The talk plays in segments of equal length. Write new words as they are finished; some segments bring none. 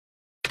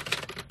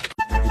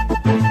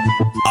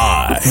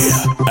I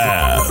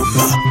am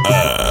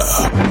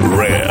a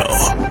real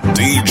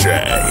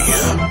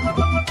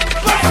DJ.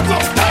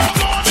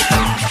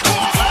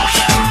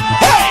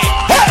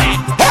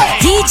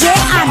 DJ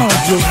Arnold,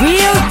 your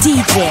real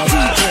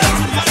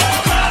DJ.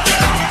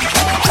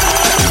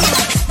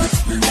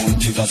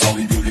 That's how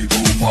we do the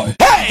groove fight.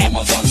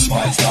 Amazon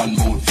spice and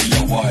mood for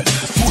your while.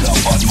 Full of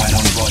bad mind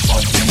and blood,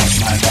 but them a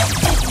smile back.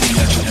 We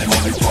are to them how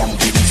we come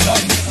with the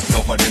stand.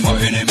 Enough of them are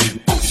enemy,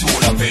 books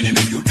full of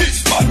enemy. You this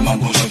bad man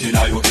goes out in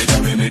your head a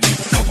remedy.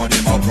 Enough of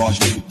them are brush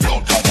the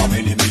blood cut of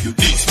enemy. You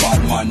this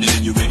bad man,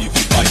 then you ready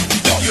to fight the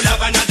dog. You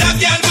love another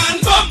girl man,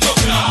 bumbo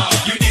club.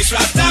 You this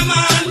rasta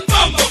man,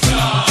 bumbo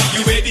club.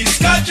 You wear this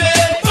country,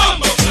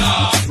 bumbo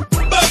club.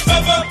 Bumbo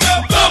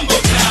club.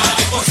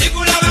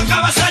 Posícula banca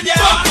vasalle,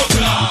 bumbo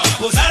club.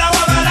 Posara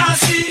wa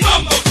balasi,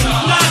 bumbo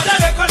club. Nada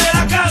de con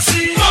la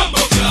casi,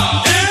 bumbo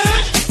club.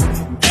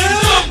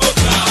 Bumbo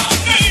club.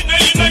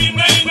 Nay.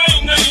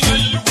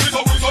 We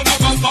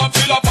never start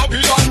till a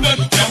Babylon them.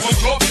 Never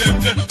drop them,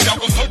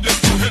 never send them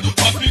to hell.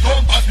 Pass me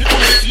down,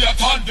 see a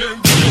turn them.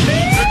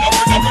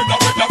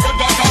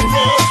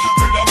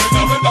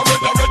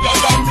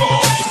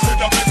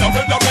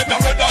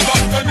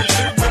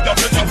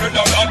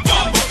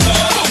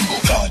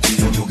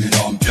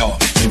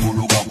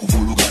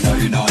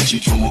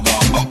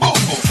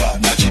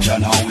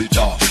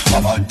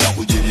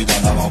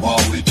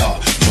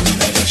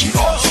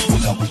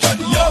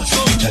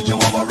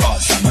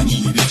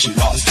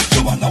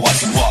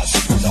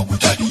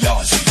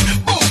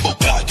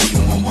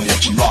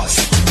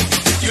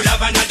 You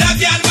love another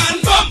girl man,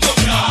 bumbo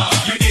club.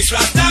 You this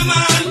rasta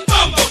man,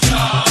 bumbo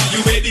club. You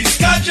wear this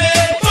country,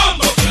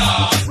 bumbo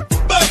club.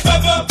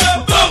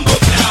 Bumbo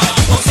club.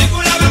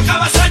 Posícula banca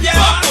vasalle,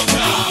 bumbo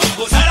club.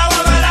 Posara wa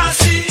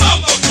balasi,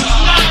 bumbo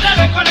club. Nada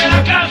de con la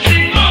casi,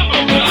 bumbo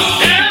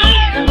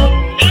club.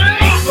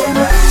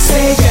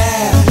 Say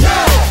yeah,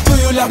 do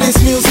you love this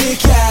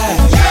music?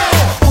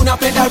 Yeah, una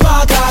pedal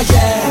vaga,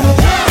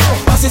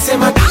 yeah. Así se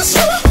me dance,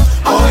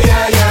 oh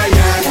yeah.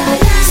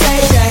 Say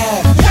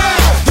yeah,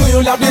 do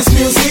you love this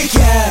music?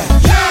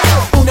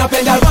 Yeah, una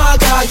pedal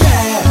vaga,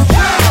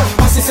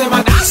 yeah. Así se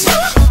me dance.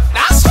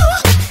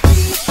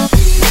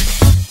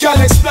 Girl,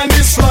 explain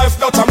this life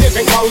that I'm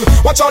living on.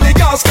 Watch all the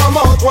girls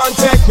come out, one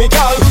take me,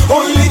 girl.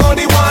 Only God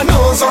the one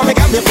knows how me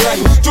get me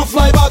friend to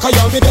fly back, I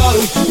am me doll.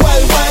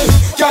 Well,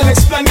 girl,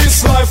 explain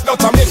this life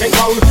that I'm living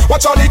on.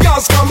 Watch all the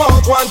girls come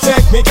out, one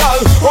take me, girl.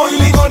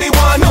 Only God the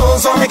one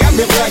knows how me get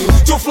me friend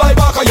to fly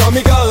back, I am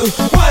me girl.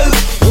 Well,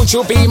 would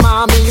you be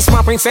my miss, my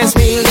princess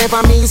me'll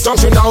never miss.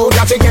 Don't you know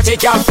that you get a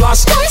girl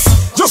flash twice?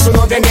 Just to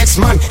know the next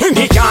man in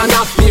the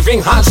corner living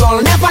hard,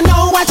 you'll never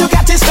know where to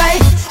get his stay.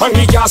 And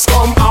the girls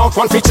come out,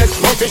 one fit check,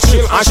 one fit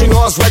chill, and she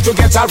knows where to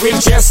get a real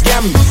chess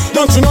game.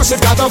 Don't you know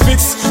she's got a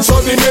fix? So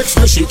the next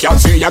day she can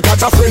say you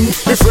got a friend.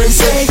 The friend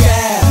say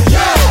yeah.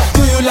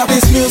 Do you love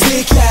this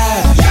music?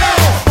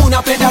 Yeah. Una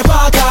pedal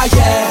vaga,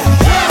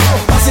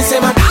 yeah. Así se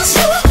me dance,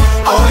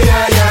 oh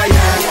yeah.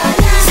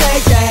 Say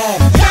yeah.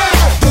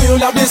 Do you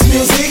love this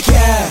music?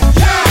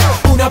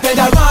 Yeah. Una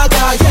pedal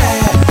vaga,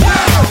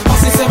 yeah.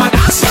 Así se me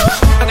dance.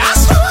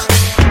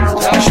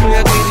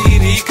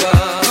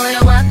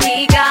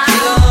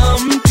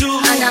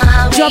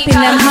 Dropping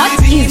them hot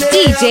is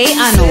DJ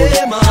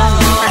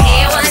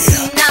Arnold.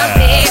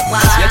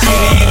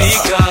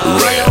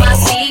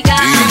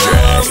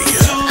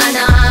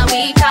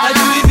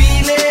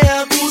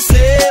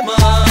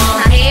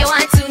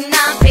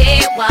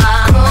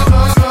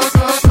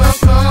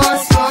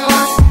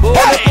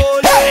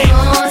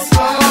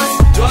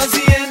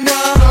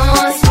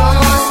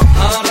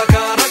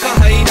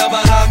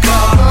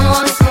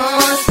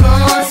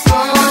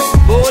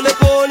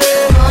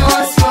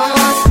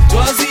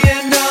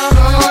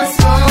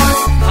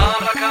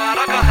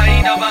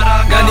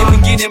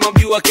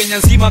 Kenya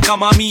nzima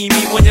kama mimi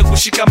mwenye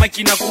kushika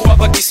maiki na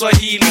kuwapa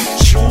Kiswahili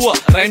shua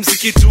rhymes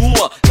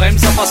kitua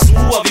rhymes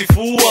pasua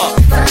vifua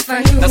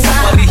na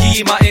safari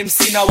hii ma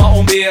MC na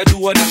waombea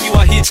dua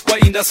nikiwa hit kwa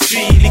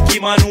industry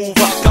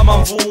likimanuva kama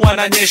mvua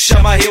na nyesha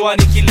mahewa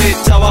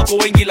nikileta wako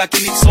wengi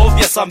lakini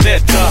sovya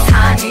sambeta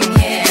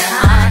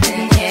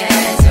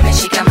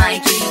tumeshika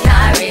maiki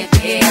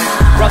karepea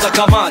brother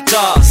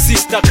kamata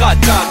sister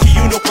kata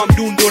kiuno kwa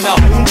mdundo na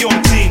undio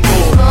mtindo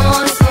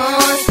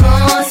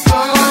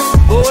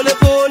Pole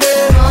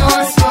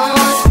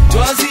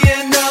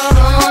twazienda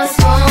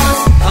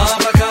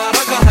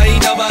haraka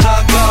haina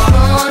baraka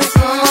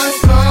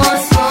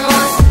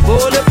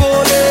Pole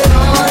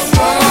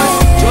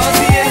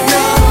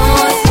twazienda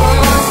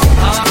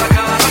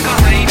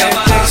haraka haina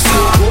baraka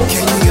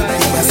Can you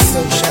be my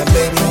sunshine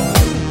baby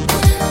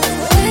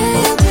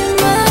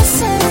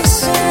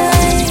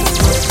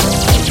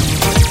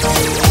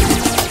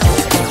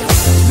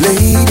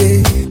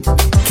Lady,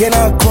 can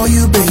I call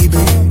you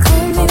baby?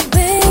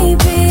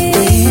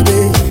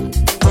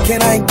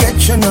 Can I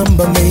get your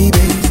number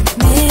maybe?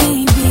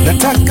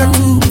 Nataka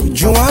tu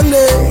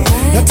juane,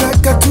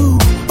 nataka tu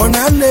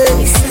onane,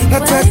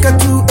 nataka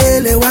tu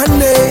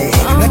elewane,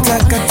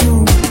 nataka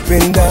tu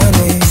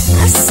pendane.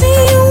 I see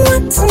you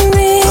want to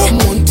me,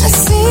 I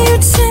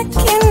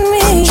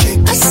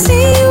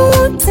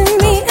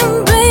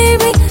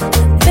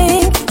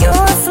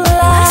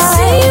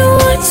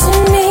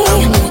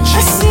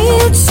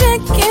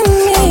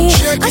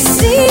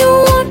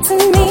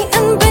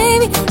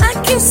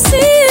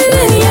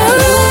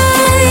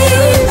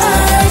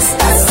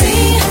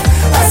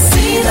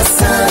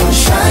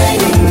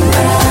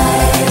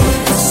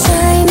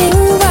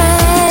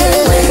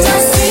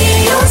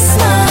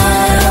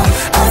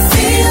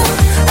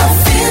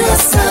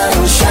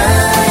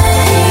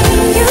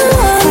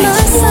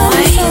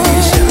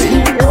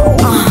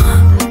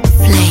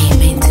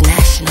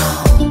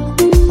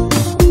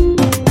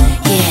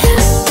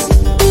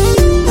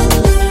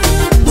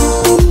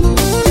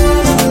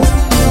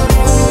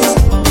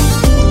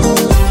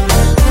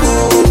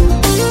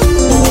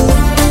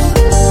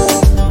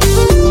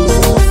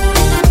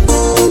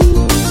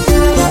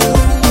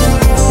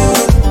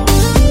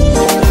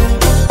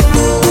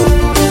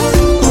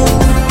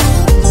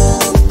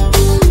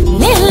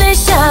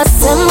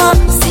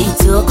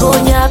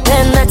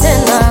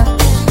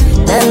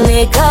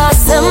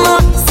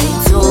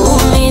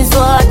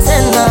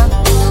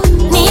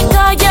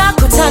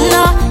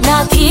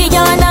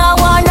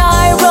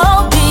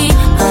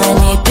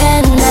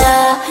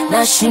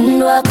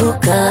nashindwa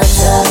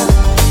kukata.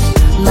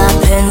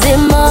 Mapenzi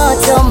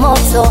moto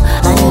moto,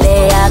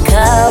 andea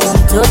kama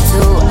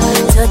mtoto,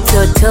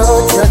 toto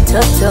toto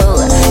toto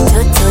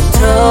toto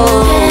toto.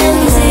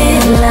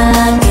 Penzi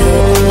lake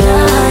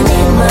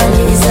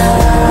lanimaliza,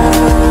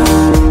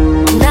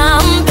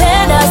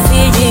 nampenda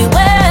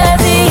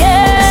sijiwezi yeye.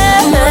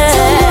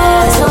 Moto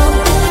moto,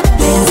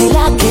 penzi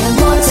lake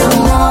moto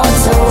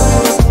moto,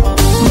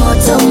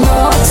 moto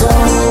moto,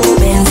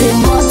 penzi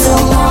moto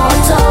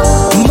moto,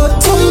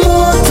 moto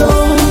moto,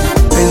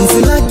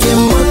 penzi lake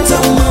moto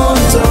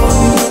moto,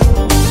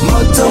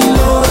 moto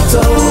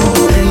moto,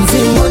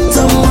 penzi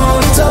moto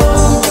moto.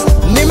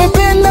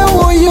 Nimependa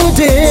huyu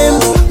dem,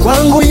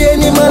 kwangu ye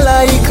ni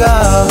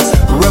malaika,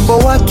 urembo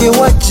wake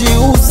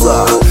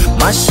wajiuza,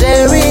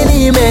 mashairi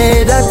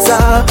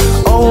nimedata.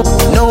 Oh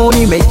no,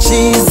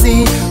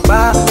 nimechizi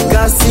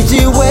mpaka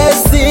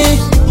sijiwezi,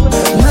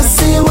 na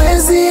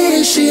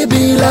siwezi ishi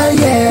bila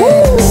ye.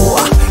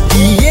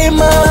 Yeye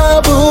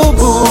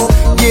mabubu,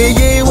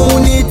 yeye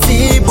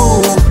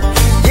unitibu,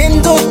 ye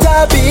ndo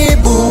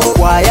tabibu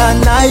kwa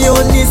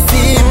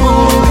yanayonisibu.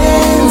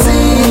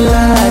 Penzi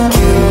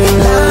lake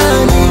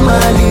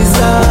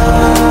lanimaliza,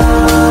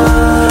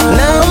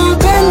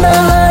 nampenda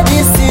hadi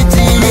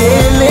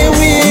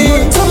sijielewi.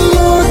 Moto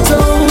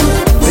moto,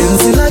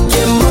 penzi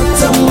lake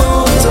moto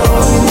moto,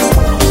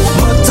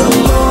 moto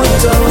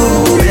moto,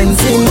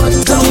 penzi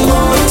moto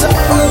moto,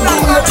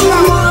 moto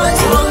moto.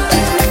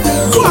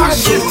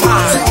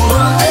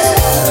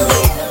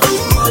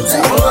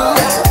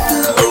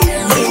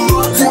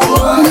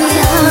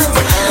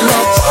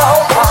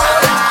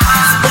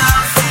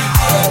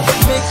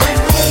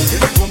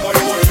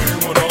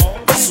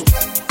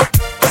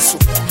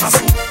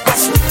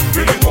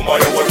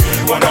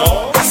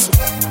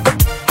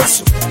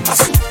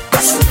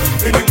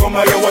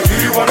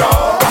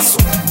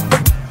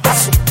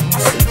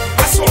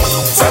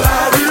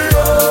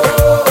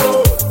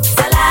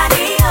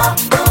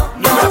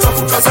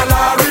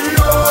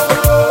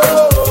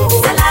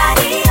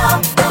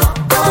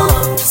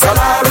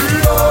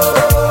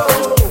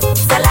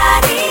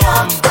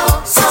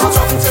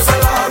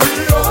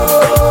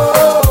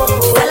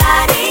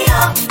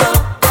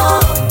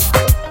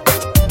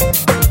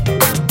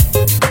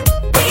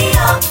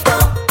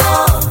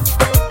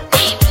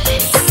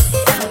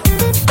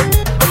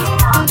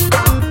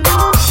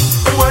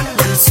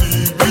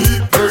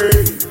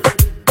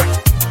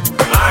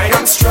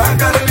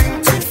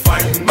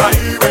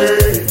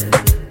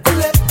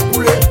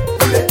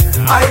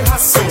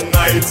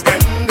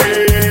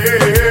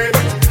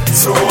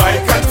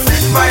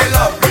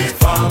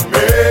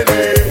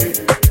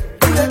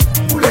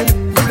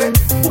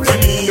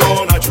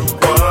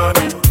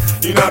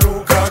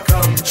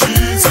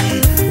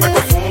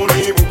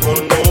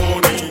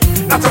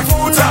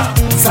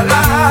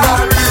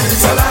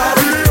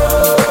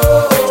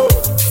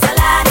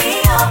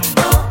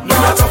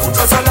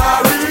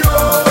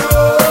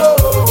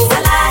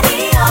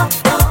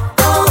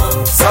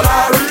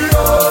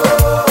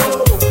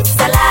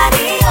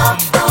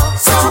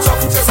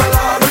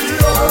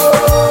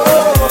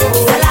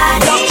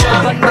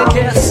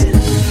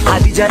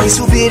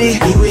 Nisubiri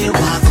niwe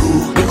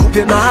wako,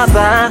 nikupe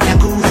mahaba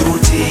yangu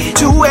yote,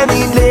 tuwe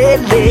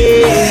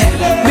milele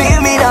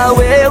mimi na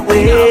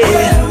wewe.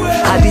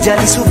 Hadija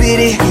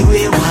nisubiri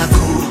niwe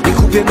wako,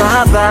 nikupe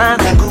mahaba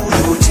yangu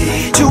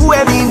yote, tuwe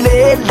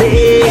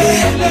milele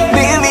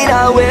mimi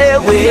na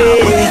wewe.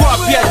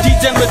 Pia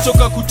DJ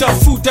nimetoka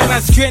kutafuta,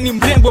 na sikieni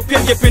mrembo pia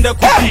ngependa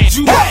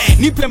kukujua.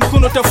 Nipe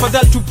mkono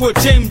tafadhali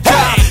tupotee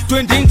mtaa,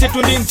 twende nje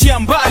twende njia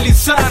mbali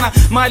sana,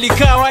 mali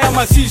kawa ya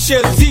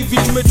Seychelles hivi,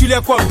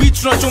 tumetulia kwa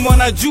beach tunachomwa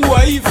na jua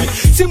hivi.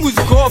 Simu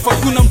ziko off,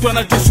 kuna mtu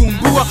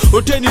anatusumbua,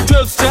 hoteli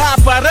 12 star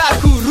para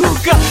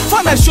kuruka.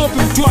 Fana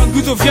shopping mtu wangu,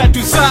 hizo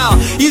viatu sawa,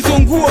 hizo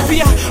nguo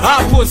pia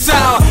hapo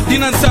sawa.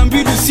 Dina saa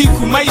 2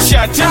 usiku,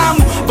 maisha tamu,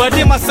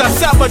 baadaye masaa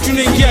 7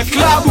 tunaingia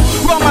klabu.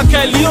 Kwa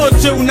makali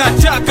yote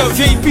unataka,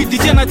 VIP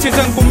DJ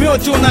anacheza ngoma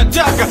yote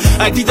unataka.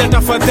 Hadija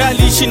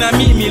tafadhali ishi na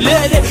mimi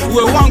milele,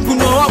 uwe wangu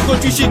na wako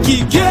tuishi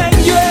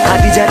kigenge.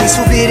 Hadija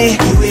nisubiri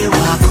niwe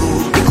wako,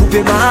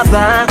 nikupe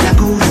mahaba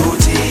yangu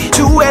yote,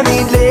 tuwe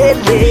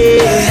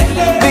milele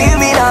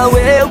mimi na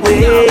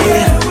wewe.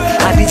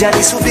 Hadija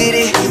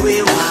nisubiri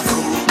niwe wako,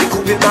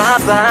 nikupe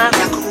mahaba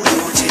yangu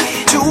yote,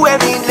 tuwe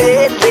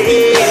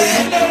milele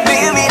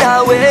mimi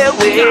na wewe.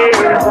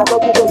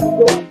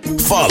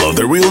 Follow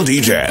The Real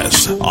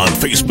DJs on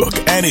Facebook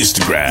and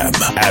Instagram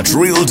at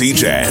Real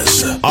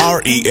DJs.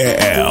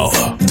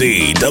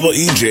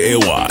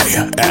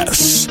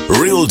 RealDJays.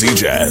 Real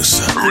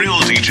DJs. Real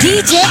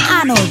DJs. DJ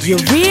Arnold, your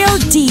real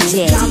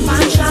DJ. Jump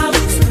and shout,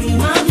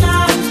 scream out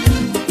loud.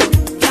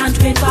 Can't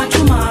wait for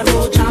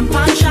tomorrow. Jump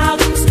and shout,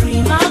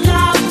 scream out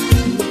loud.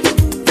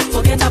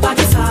 Forget about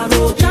the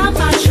sorrow. Jump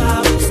and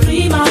shout,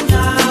 scream out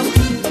loud.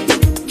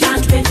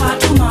 Can't wait for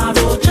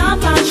tomorrow.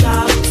 Jump and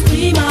shout,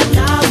 scream out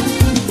loud.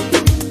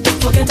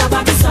 Forget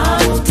about the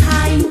sorrow.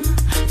 Time,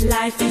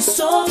 life is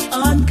so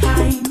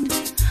unkind,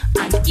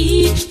 and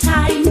each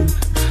time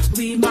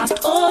we must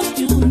all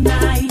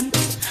unite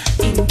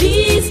in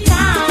these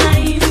times.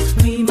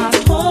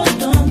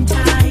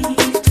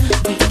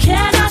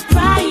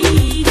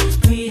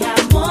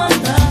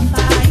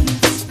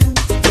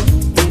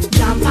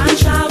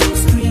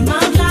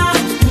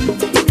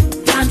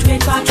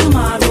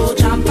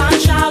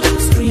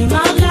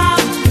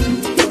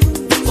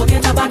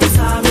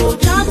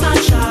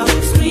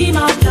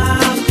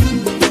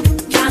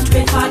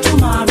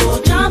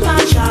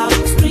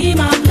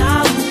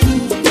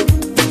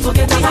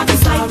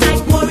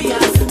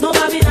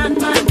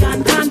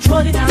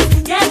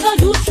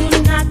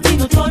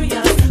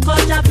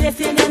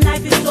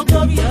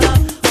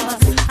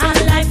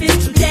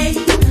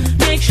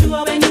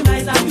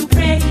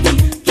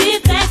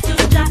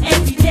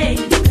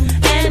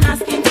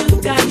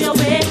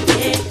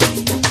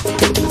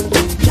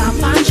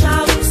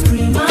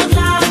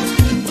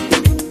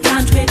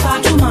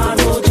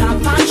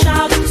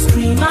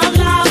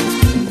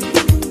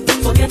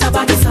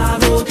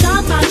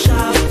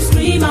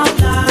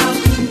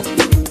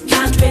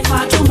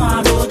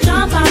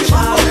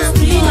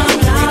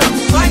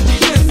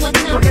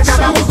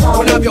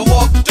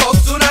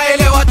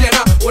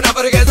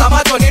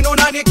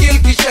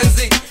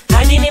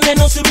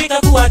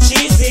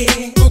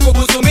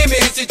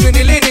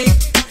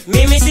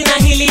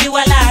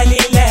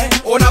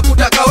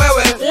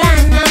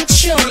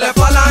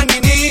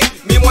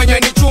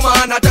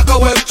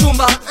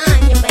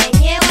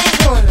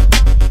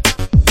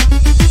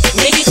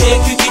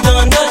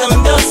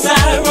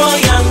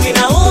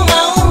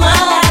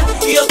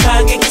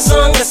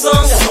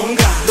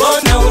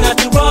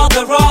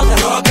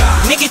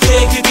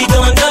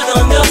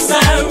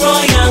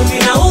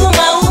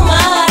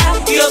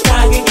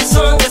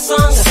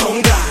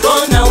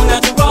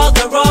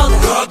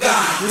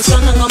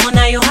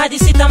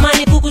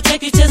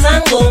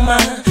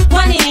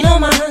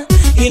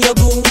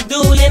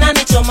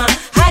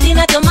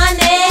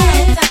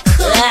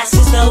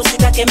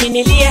 yake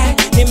minilia,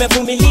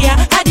 nimevumilia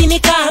hadi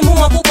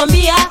nikaamua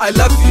kukwambia I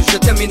love you, je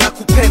t'aime na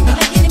kupenda.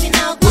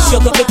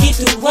 Usiogope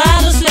kitu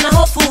wala usiwe na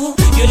hofu,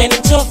 yule ni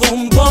mchovu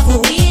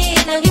mbovu.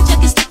 Na licha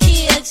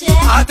kisikia je,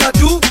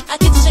 Atadu,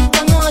 akitusha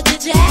pamoja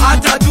je,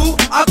 atadu,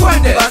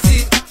 akwende.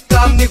 Basi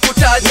kam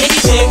nikutaje.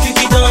 Nikisheki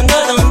kidondo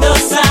dondo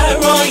sa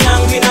roho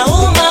yangu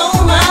inauma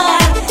uma,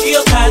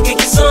 hiyo kage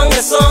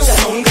kisonga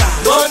songa,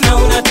 mbona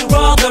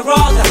unaturoga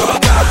roga.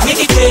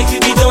 Nikisheki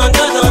kidondo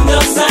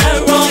dondo sa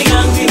roho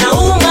yangu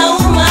inauma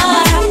uma,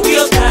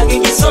 hiyo kage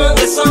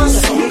kisonga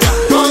songa,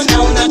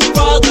 mbona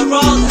unaturoga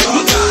roga.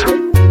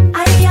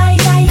 Ay ay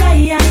ay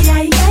ay ay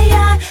ay ay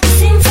ay,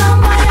 sing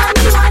somebody and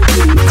me want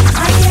to.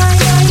 Ay ay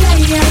ay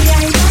ay ay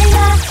ay ay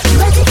ay,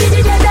 but you give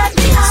it that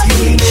me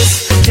happy.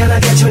 Can I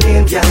get your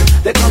name, girl?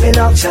 They're coming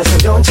up, just so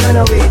don't turn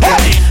away,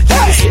 girl.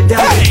 Can you sit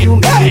down with you,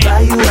 maybe buy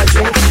you a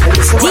drink? And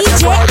listen what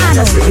DJ I want,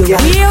 just Anno, sing, your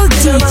girl. real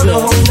Been around the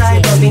whole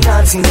night, but me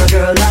not seen a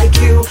girl like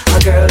you, a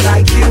girl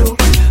like you.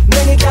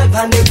 Many girls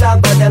on the block,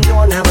 but them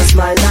don't have a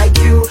smile like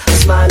you, a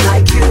smile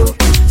like you.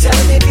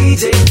 Tell me,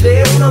 DJ,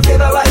 play on no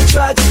favorite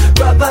track.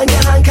 Rub on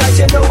your hand, cause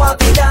you know what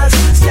we dance.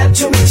 Step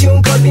to me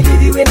tune, cause me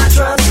leave you in a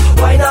trance.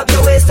 Wind up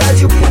your waist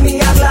as you give me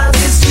a glance.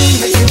 This tune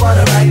makes me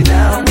wanna write it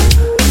down.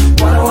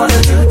 What I wanna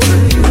do to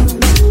you,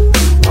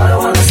 what I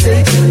wanna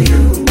say to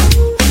you,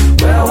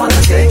 where I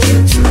wanna take you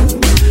to.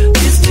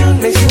 This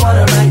tune makes me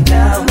wanna write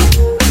down.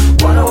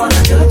 What I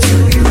wanna do to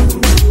you,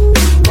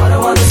 what I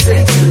wanna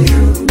say to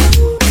you,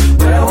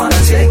 where I wanna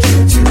take you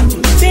to.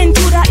 Been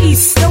to the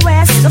east, the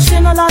west. I've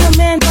seen a lot of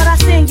men, but I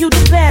think you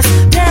the best.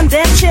 Damn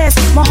that chest,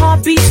 my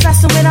heart beats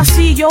faster when I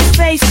see your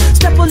face.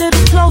 Step a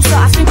little closer,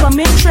 I think I'm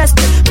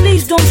interested.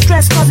 Please don't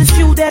stress, cause it's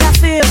you that I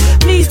feel.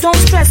 Please don't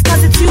stress,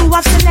 cause it's you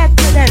I've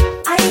selected. And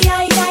ay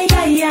ay ay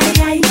ay ay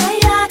ay ay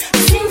ay,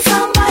 sing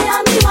somebody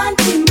and me want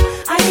him.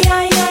 Ay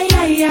ay ay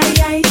ay ay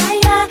ay ay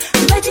ay,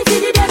 but you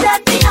feel it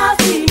that me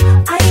happy.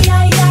 Ay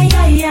ay ay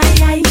ay ay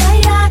ay ay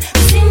ay,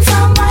 sing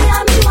somebody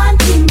and me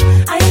want him.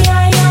 Ay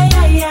ay ay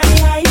ay ay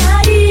ay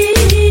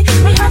ay,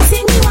 my heart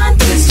sing me want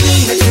him. This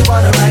tune makes me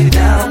wanna write it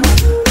down.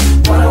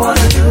 What I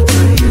wanna do to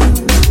you,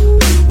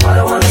 what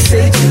I wanna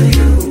say to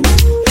you,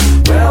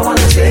 where I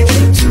wanna take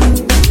you to.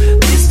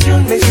 This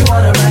tune makes me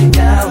wanna write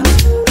down.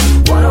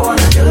 What I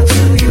wanna do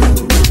to you,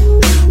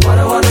 what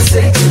I wanna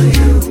say to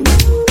you,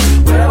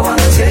 where I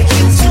wanna take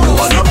you to.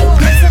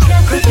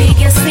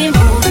 kupiga simu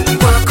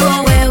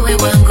kwako wewe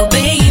wangu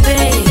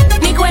baby,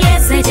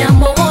 nikueleze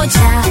jambo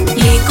moja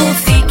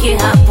likufike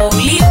hapo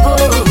ulipo.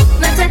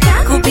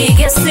 Nataka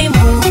kupiga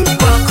simu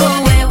kwako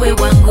wewe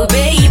wangu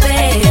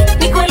baby,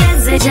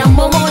 nikueleze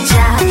jambo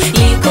moja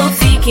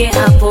likufike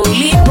hapo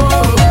ulipo.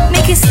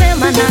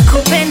 Nikisema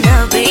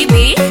nakupenda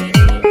baby,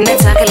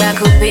 nataka la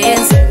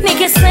kupenzi.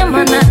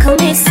 Nikisema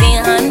nakumisi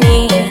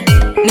honey,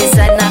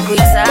 nisa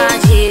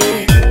nakuhitaji.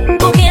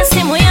 Pokea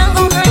simu yangu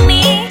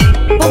honey,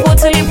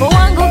 popote ulipo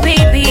wangu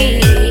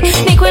baby,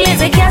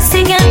 nikueleze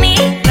kiasi gani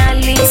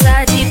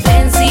nalihitaji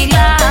penzi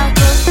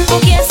lako.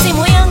 Pokea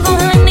simu yangu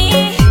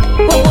honey,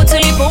 popote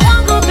ulipo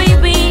wangu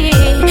baby,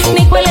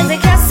 nikueleze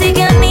kiasi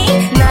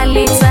gani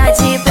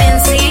nalihitaji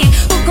penzi.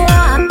 Uko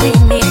wapi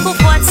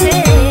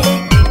nikufuate,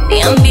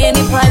 niambie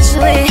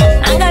nipajue,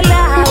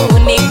 angalau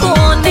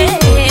nikuone,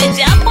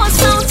 japo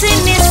sauti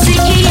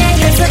nisikie.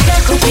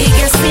 Nataka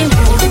kupiga simu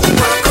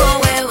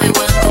kwako wewe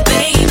wangu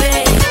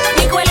baby,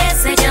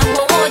 nikueleze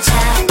jambo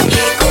moja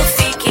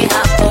likufike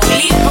hapo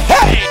ulipo.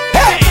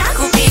 Nataka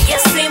kupiga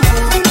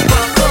simu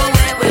kwako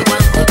wewe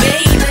wangu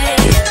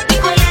baby,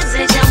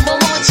 nikueleze jambo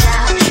moja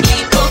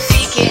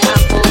likufike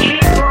hapo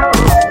ulipo.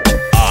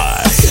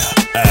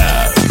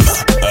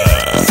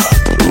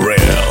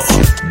 Real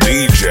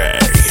DJ.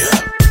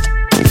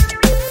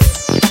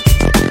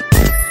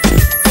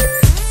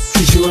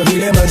 Kijua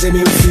vile manze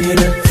mi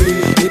ufile,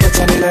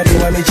 nipatane na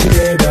dua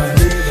mechibeba,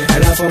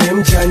 alafu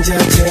amemchanja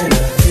tena,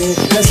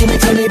 lazima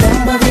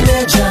itanibamba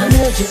vile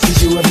jana.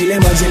 Kijua vile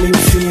manze mi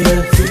ufile,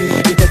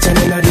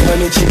 nipatane na dua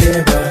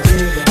mechibeba,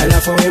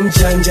 alafu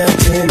amemchanja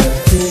tena,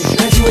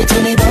 najua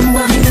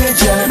itanibamba vile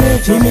jana.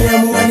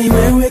 Nimeamua ni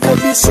wewe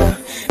kabisa,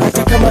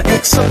 hata kama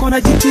ex wako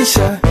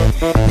najitisha,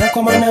 na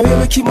kwa maana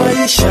wewe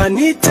kimaisha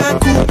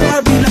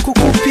nitakupa bila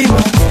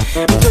kukupima.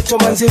 Mtoto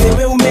manze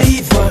wewe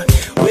umeiva,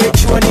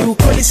 wejua ni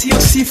ukweli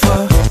sio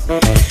sifa.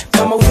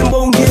 Kama urembo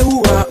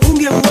ungeua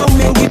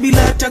mengi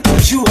bila hata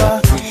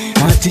kujua.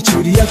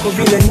 Attitude yako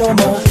vile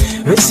noma,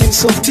 racing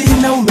softy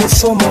na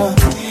umesoma,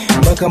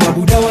 mpaka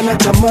mabuda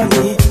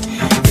wanatamani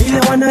vile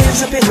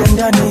wanaweza penya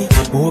ndani.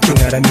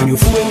 Uking'aramini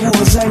ufue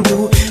nguo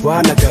zangu,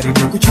 wanajaribu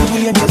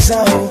kuchungulia mbio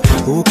zao.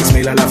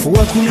 Ukismail alafu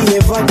wakulie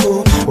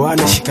vako,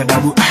 wanashika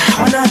dabu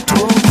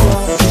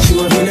wanatokwa.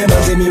 Kijua vile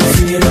manze mi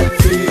ufile,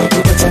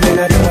 nipatane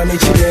na dema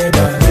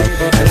mechibeba,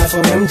 alafu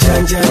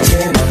amemchanja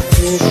tena,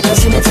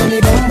 lazima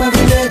itanibamba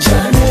vile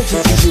jana.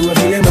 Kijua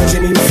vile manze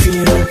mi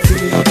ufile,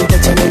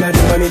 nipatane na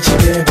dema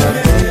mechibeba,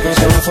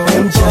 alafu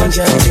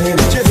amemchanja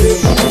tena,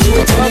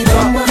 lazima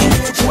itanibamba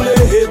Tule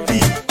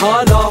hepi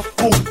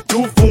halafu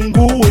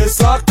tufungue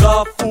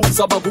sakafu,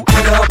 sababu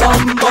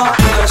inabamba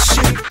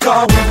inashika,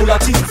 wimbo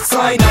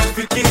unatisa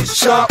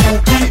inatufikisha,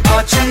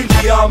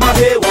 ukiachilia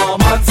mahewa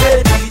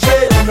manze DJ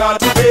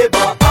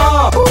unatubeba.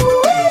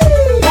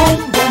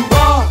 Boom boom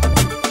ba,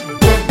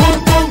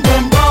 boom boom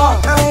boom ba,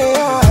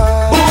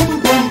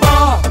 boom boom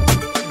ba,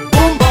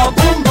 boom ba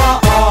boom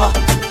ba,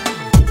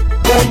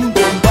 boom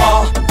boom ba,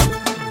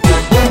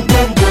 boom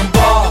boom boom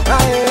ba,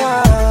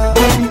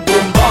 boom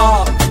boom ba,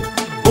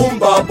 boom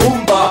ba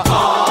boom ba.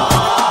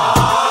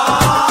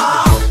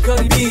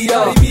 Karibia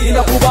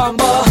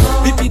inakubamba,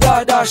 vipi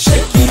dada,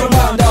 shake your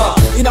nanda,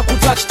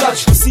 inakutouch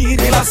touch, si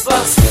relax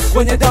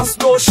kwenye dance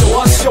floor,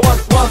 show us your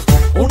what.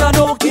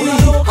 Unanoki,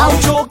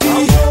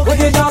 hauchoki,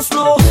 kwenye dance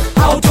floor,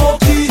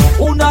 hautoki,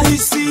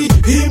 unahisi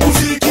hii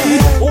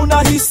muziki,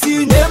 unahisi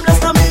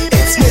nameless na mimi.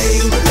 It's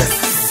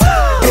nameless,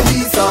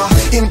 Eliza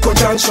in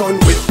conjunction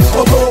with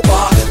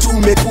Ogopa,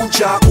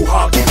 tumekuja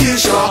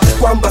kuhakikisha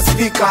kwamba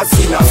speakers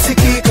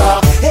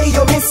zinasikika. Hey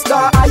yo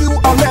mister, are you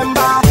a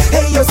member?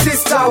 Hey yo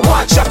sister,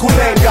 wacha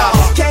kulenga.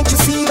 Can't you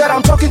see that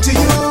I'm talking to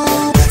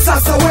you?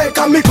 Sasa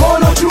weka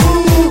mikono juu.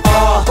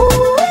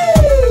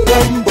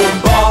 Boom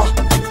boom ba,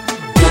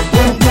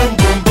 boom boom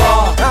boom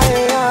ba,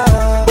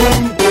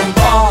 boom boom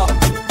ba.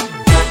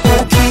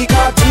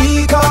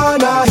 Ukikatika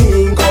na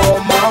hii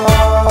ngoma,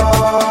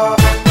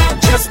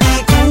 just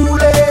be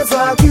cool as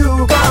a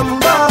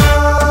cucumber.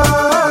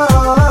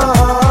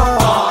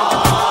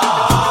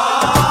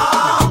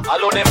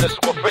 Alo name the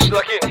super fresh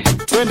lakini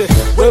twende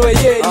wewe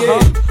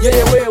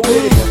yeye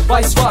wewe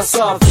vice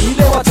versa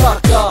vile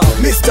wataka.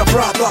 Mr.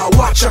 Brother,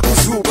 wacha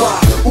kuzuba,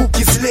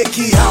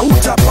 ukisleki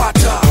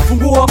hautapata.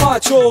 Fungua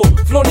macho,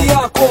 floni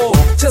yako,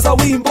 cheza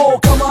wimbo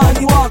kama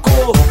ni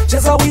wako,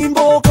 cheza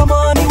wimbo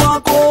kama ni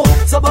wako,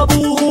 sababu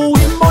huu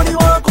wimbo ni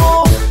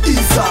wako.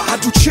 Iza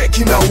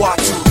hatucheki na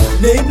watu,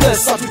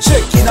 Nameless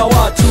hatucheki na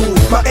watu,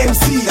 ma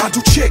MC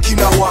hatucheki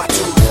na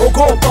watu,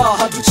 Ogopa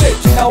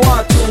hatucheki na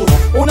watu.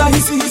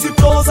 Unahisi hizi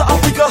flow za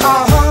Afrika,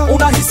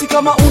 unahisi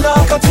kama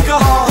unakatika.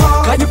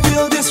 Can you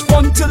feel this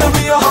front to the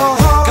rear?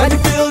 Can you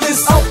feel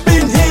this up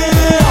in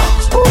here?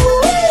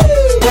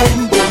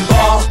 Boom boom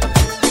ba,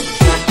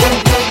 boom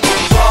boom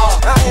boom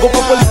ba.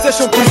 Bongo Police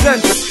Station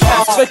presents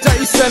Inspector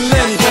Eastern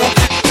Lenny.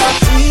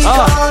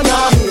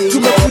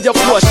 Tumekuja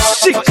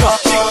kuwashika,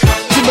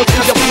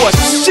 tumekuja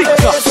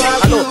kuwashika.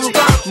 Alo,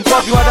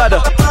 mkapi wa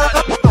dada.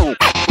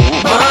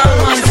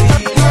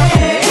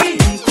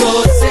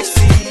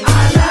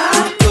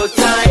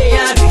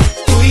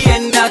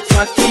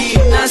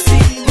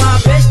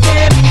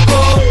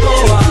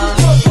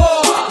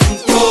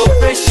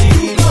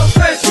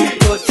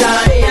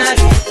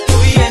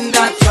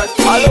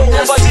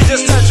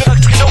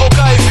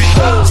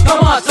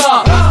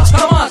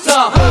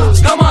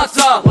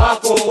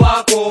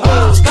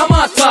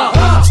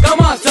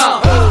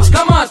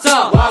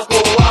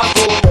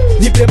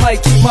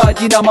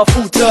 Na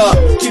mafuta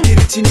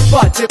kibiriti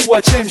nipate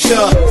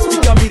kuwachemsha,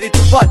 spika mbili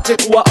tupate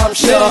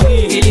kuwaamsha,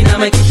 ili na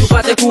maiki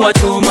tupate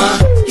kuwachoma,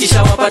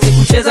 kisha wapate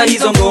kucheza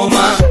hizo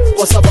ngoma,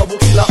 kwa sababu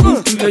kila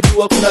mtu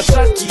yajua kuna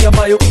traki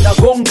ambayo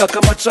inagonga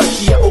kama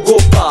traki ya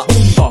Ogopa.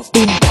 Bumba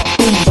bumba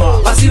bumba,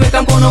 basi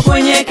weka mkono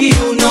kwenye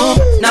kiuno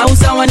na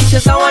usawanishe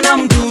sawa na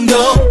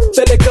mdundo,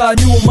 peleka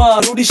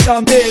nyuma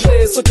rudisha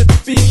mbele, sote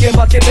tupige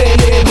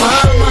makelele.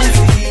 Mama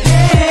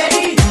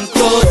hey,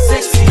 mko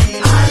sexy,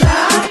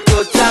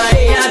 mko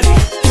tayari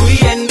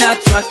kuienda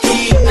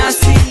traki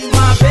nasi,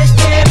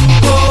 mabeste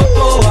mko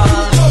poa,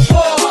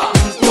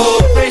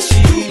 mko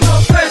freshi,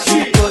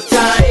 mko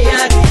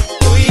tayari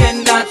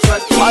kuienda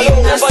traki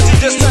nasi.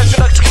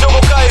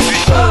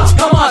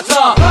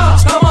 Kamata,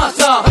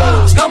 kamata,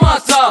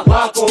 kamata,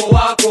 wako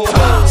wako,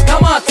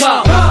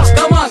 kamata,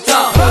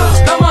 kamata,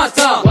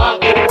 kamata,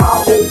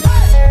 wako.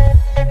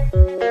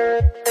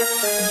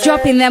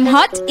 Dropping them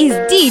hot is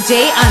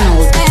DJ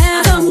Arnold.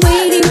 I'm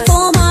waiting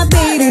for my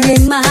baby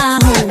in my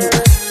home.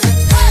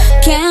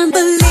 Can't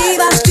believe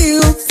I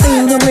still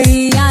feel the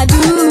way I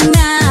do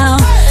now.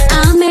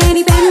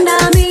 Amenipenda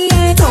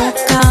mie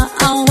toka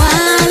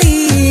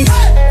awali,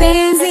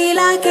 penzi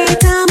lake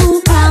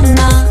tamu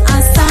kama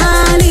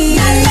asali.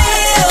 Na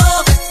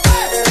leo,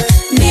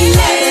 ni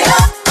leo,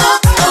 oh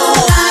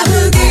oh, I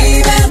will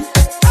give him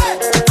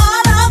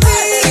all of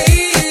me.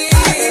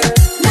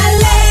 Na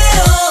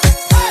leo,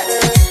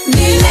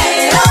 ni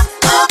leo,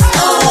 oh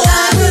oh,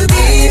 I will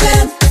give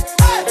him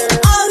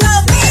all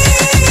of me.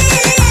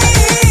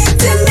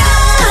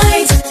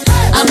 Tonight,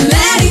 I'm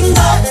letting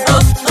go,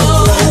 oh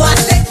oh, I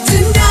said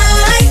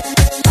tonight,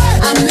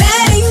 I'm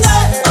letting go,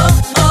 oh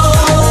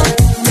oh.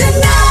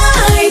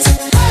 Tonight,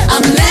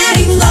 I'm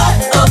letting go,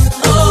 oh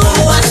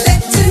oh, I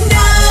said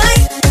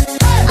tonight,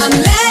 I'm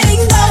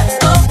letting go,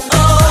 oh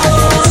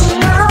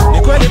oh. Ni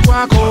kweli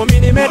kwako mimi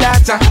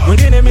nimedata,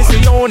 mwingine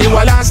misioni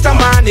wala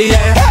stamani,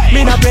 yeah.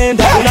 Mimi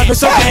napenda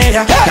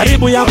unavyosogea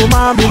karibu yangu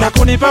mami na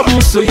kunipa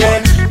busu,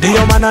 yeah.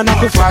 Ndio maana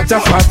nakufuata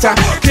fuata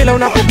kila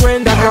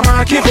unapokwenda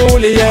kama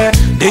kivuli, yeah.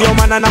 Ndio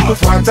maana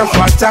nakufuata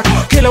fuata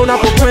kila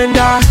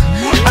unapokwenda,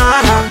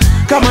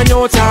 kama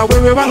nyota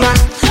wewe wanga,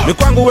 ni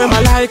kwangu we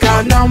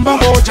malaika namba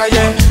moja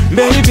yeah.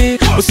 Baby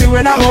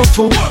usiwe na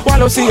hofu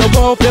wala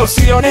usiogope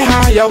usione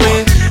haya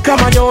we,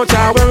 kama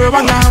nyota wewe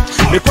wanga,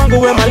 ni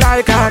kwangu we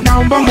malaika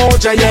namba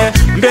moja yeah.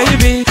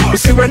 Baby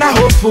usiwe na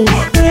hofu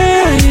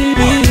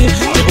baby,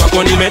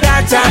 kwako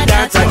nimedata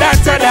data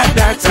data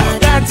data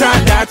data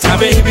data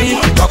baby,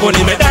 kwako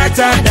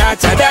nimedata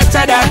data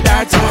data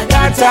data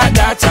data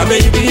data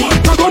baby,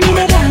 kwako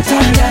nimedata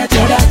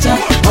data data,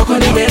 kwako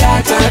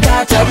nimedata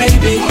data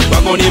baby,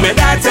 kwako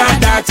nimedata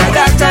data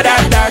data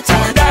data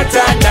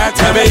data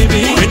data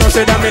baby. Me know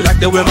say that me like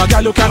the way my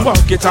girl you can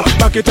walk it up,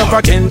 back it up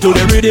again to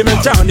the rhythm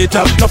and turn it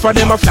up. Enough of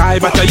them a fly,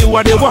 but you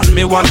are the one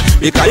me want,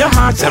 because your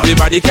heart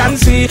everybody can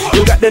see.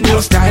 You got the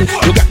new style,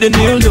 you got the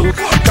new look,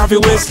 coffee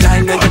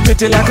waistline and you're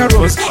pretty like a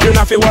rose. You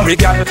not fi worry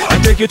girl, I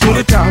take you to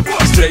the top,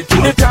 straight to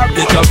the top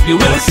you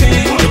will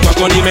see. You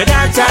kwako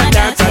nimedata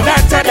data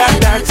data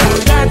data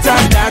data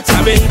data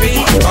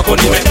baby, kwako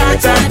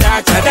nimedata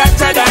data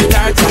data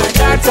data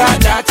data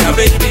data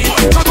baby,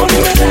 kwako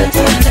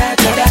nimedata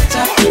data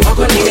data,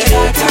 kwako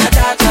nimedata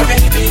data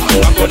baby,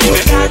 kwako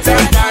nimedata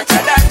data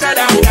data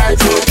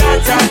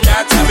data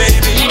data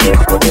baby.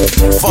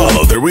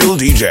 Follow The Real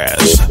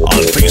DJs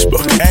on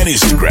Facebook and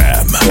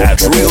Instagram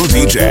at Real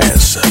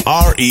DJs.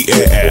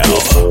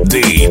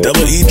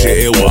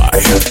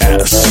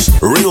 RealDJays.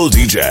 Real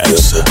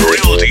DJs.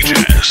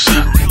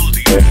 Real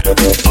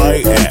DJs.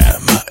 I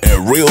am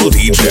a real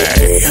DJ.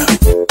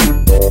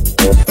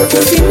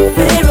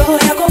 Roho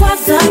yako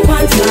waza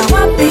kwanza,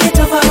 wapi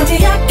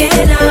tofauti yake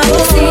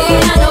nao?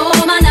 Sina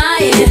noma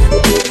naye.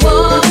 Wo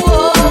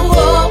wo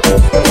wo.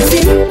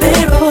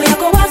 Usimpe roho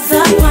yako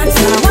waza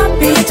kwanza,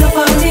 wapi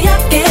tofauti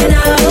yake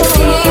nao?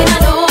 Sina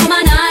noma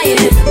naye.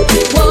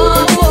 Wo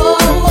wo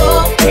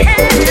wo.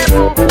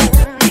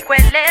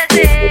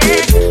 Nikueleze.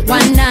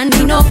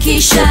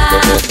 Wananinokisha,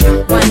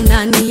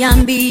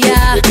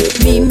 wananiambia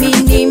mimi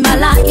ni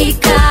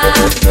malaika,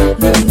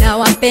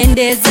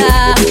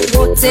 ninawapendeza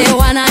wote,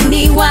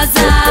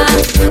 wananiwaza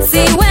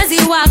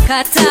siwezi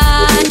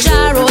wakata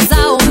njaro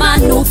zao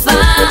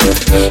manufaa.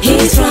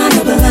 He's trying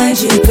to blind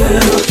you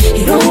girl,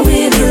 he don't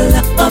really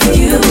love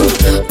you.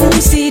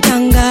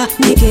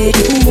 Usidanganyike,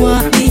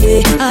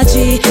 umwambie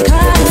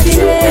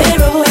ajikabile.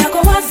 Roho yako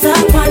waza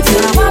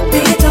kwanza,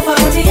 wapi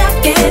tofauti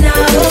yake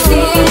nao?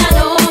 Sina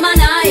noma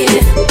naye.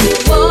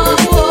 Wo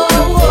wo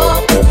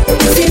wo.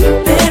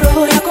 Usimpe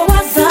roho yako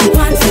waza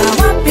kwanza,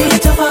 wapi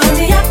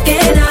tofauti yake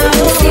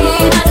nao?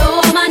 Sina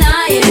noma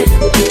naye.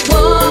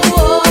 Wo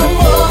wo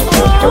wo.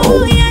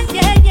 Oh yeah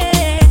yeah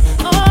yeah.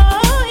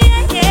 Oh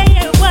yeah yeah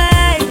yeah.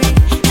 Why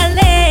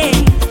LA?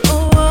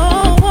 Oh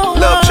oh oh.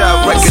 Love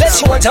Child Records. Said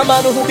she want a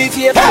man who be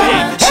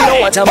faithful. She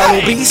don't want a man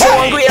who be so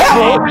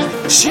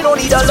ungrateful. She don't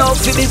need a love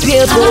to be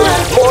painful.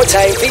 More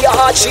time for your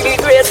heart, she be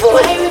grateful.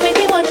 Why you make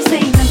me wanna say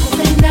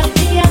nakupenda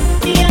pia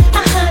pia,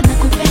 aha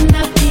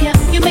nakupenda pia.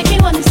 You make me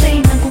wanna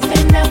say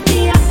nakupenda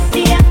pia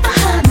pia,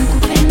 aha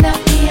nakupenda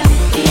pia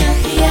pia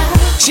pia.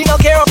 She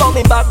don't care about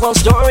me background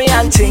story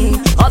and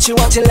thing. All she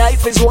wants in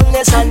life is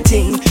oneness and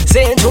thing.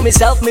 Saying to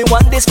myself, me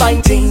want this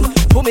fine thing.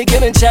 Put me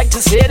give and check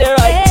to say the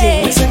right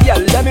thing. Listen, yeah,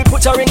 let me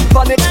put a ring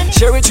on it.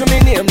 Share it to me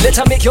name, let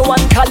her make you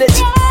one college.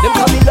 Them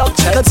call me love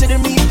child, consider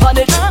me on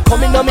it.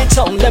 Coming on me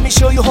tongue, let me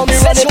show you how me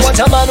run it. She want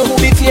a man who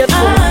be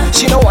faithful.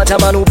 She don't want a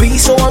man who be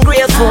so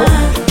ungrateful.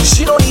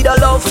 She don't need a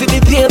love to be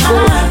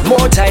painful.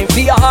 More time for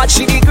your heart,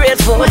 she be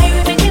grateful. Why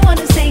you make me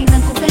wanna say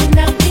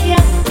nakupenda pia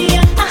pia,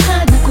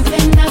 aha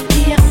nakupenda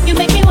pia. You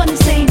make me wanna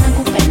say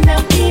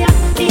nakupenda pia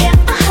pia,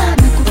 aha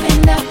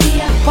nakupenda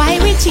pia. Why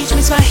we teach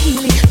me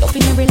Swahili, love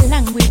in every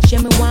language, yeah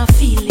me want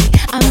feel it.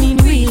 I mean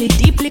really,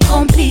 deeply,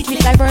 completely.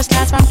 Diverse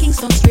class from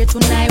Kingston straight to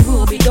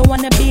Nairobi. Don't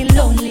wanna be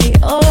lonely.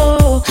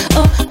 Oh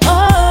oh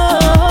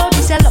oh.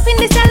 This a loving,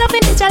 this a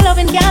loving, this a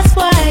loving, can't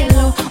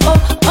spoil.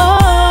 Oh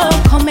oh.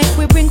 Come make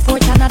we bring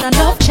forth another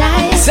love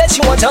child. Said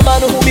she want a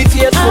man who be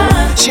faithful.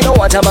 She don't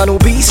want a man who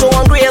be so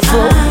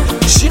ungrateful.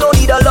 She don't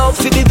need a love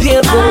to be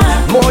painful.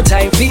 More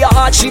time for your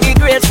heart, she be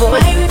grateful. Why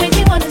you make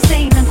me wanna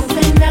say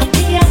nakupenda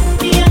pia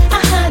pia,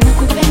 aha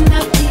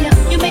nakupenda pia.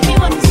 You make me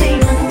wanna say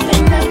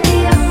nakupenda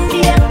pia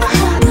pia,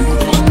 aha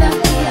nakupenda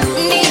pia.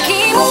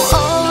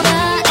 Nikimuona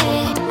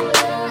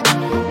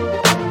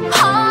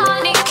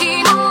oh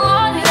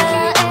nikimuona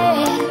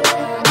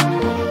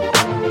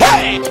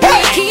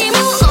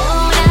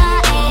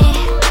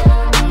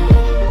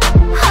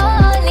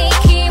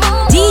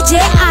DJ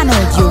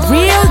Arnold, your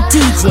real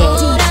DJ.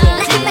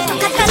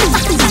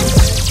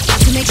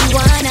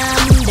 Tumejuana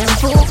muda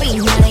mfupi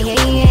na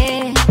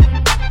yeye,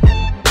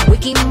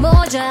 wiki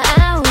moja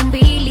au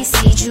mbili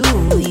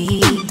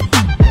sijui.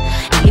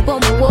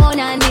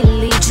 Nilipomuona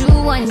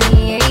nilijua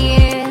ni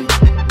yeye,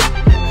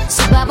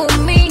 sababu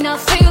mimi na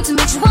feel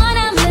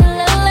tumejuana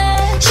milele.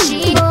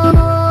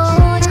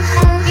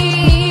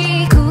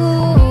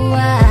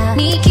 Ilikuwa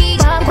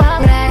nikija kwa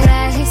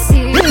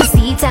rahisi,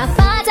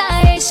 sitapata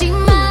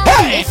heshima.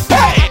 If I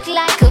act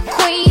like a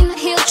queen,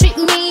 he'll treat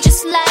me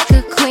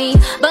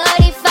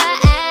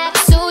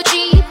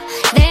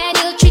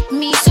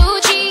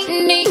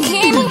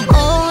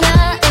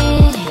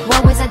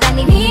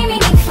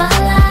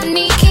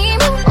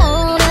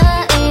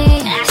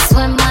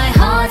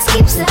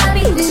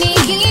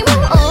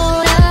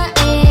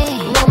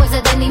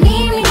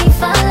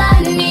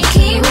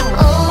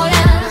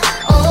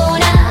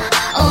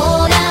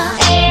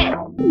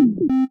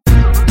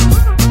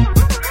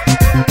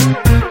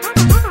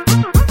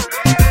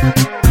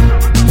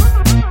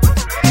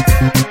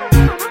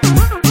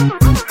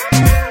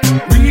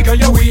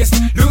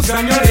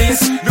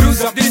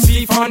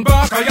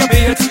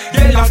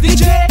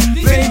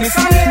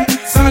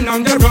Sun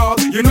on the road,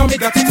 you know me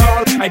got it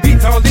all. I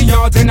beat all the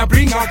odds and I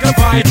bring out the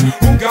vibe.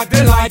 Who got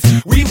the light?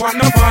 We want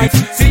no fight.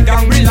 Sit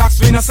down, relax,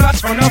 we no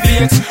search for no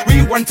beats.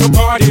 We want to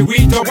party,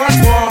 we don't want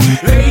war.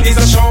 Ladies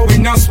are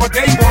showing us what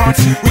they want.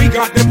 We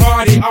got the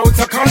party out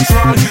of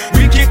control.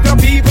 We keep the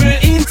people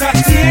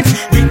entertained.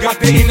 We got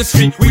the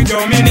industry, we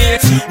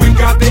dominate. We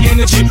got the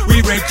energy,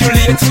 we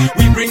regulate.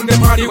 We bring the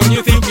party when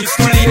you think it's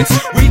too late.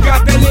 We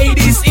got the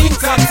ladies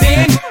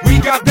entertained.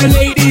 We got the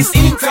ladies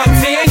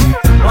entertained.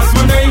 What's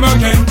my name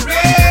again?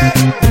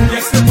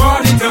 Yes, the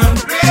party done.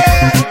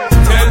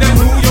 Tell them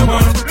who you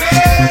want.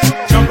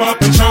 Jump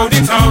up and shout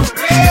it out.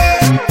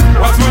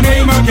 What's my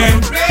name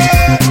again?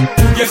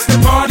 Yes, the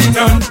party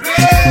done.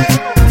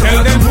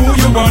 Tell them who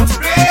you want.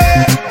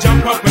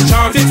 Jump up and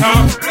shout it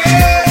out.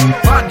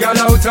 Bad girl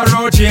out a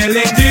road,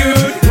 yelling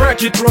dude.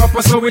 Work it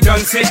proper so we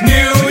don't sit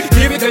nude.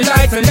 Give it a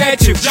light and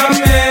let you jump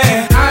me.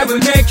 I will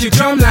make you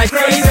jump like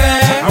crazy.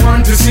 I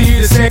want to see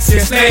the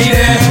sexiest lady.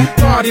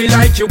 Party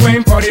like you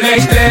ain't party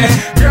lately.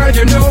 Girl,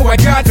 you know I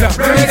got a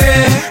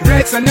birthday.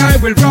 Reds and I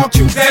will rock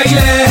you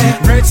daily.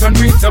 Reds and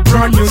with a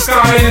brand new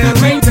style.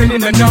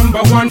 Maintaining the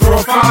 #1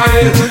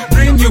 profile.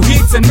 Bring you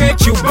hits and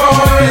make you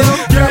boil.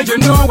 Girl, you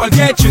know I'll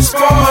get you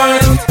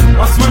spoiled.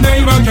 What's my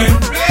name again?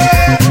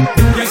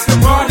 Yes, the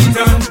party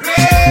done.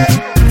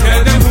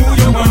 Tell them who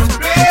you want.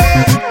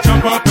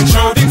 Jump up and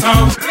shout it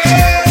out.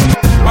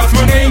 What's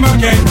my name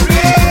again?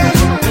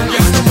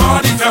 Yes, the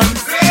party done.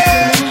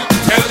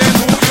 Tell them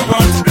who you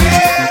want.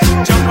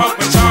 Jump up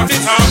and shout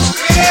it out.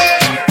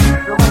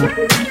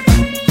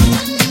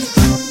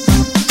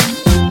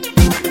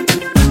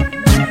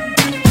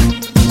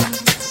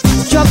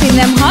 Dropping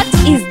them hot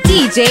is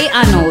DJ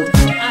Arnold.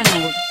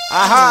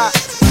 Aha,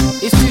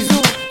 it's Tizu.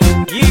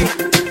 Yeah,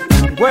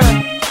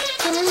 well.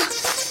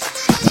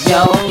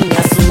 Yo, ni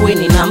asubuhi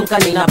ninaamka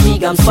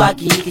ninapiga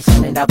mswaki, kisha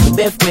naenda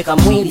kubef kuweka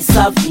mwili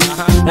safi.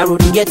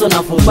 Narudi ghetto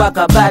nafungua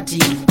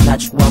kabati,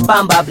 nachukua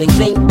pamba bling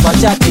bling kwa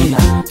chati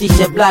na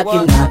t-shirt black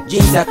na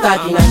jeans ya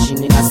khaki na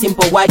chini na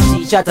simple white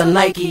t-shirt na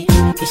Nike.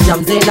 Kisha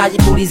mzee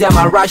najipulizia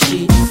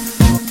marashi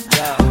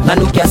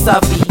nanukia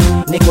safi,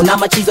 niko na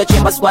machizo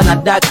chemba squad na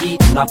daki.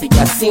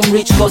 Tunapiga sim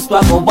rich coast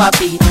wako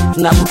wapi?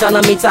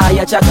 Tunakutana mitaa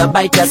ya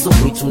Chagabaiti ya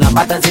Sufi.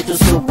 Tunapata zetu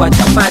supa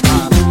chapati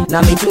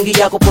na mitungi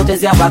ya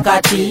kupotezea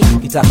wakati.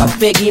 Kitaka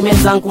fegi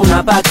mezangu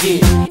na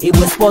baki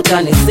Ibwe sport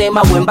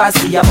anesema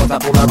wembasi ya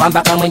potakula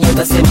ramba kama mwenye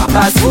utasema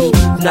basi.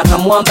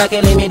 Tunakamwamba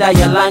kele mida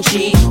ya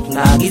lunchi.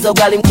 Tunaagiza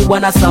ugali mkubwa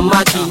na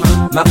samaki.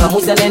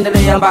 Makamuzi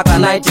anaendelea mpaka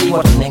night.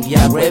 Watu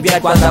nengia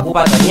graveyard kwanza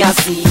kupata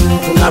nyasi.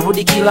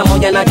 Tunarudi kila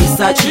moja na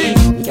disachi.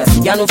 Kiasi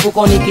gani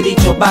mfukoni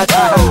kilichobaki.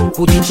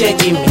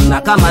 Kujicheki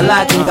mina kama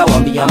laki.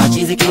 Nikawambia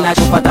machizi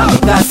kinachopata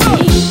mikasi.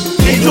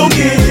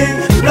 Mitungi,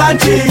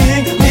 planting,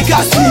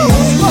 mikasi.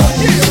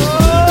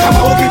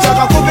 Kama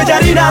ukitaka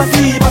kupejari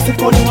nasi, basi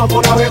koni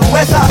mwako nawe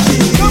uwe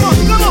safi.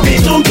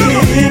 Mitungi,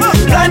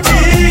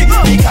 planting,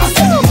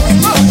 mikasi.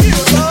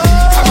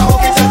 Kama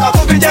ukitaka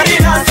kupejari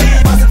nasi,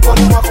 basi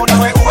koni mwako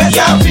nawe uwe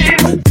safi.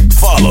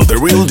 Follow The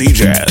Real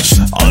DJs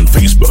on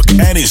Facebook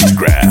and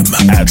Instagram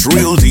at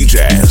Real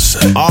DJs.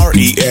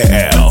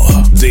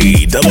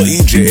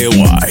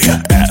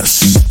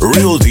 REALDWEJAYS.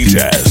 Real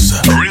DJs.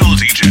 Real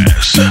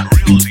DJs.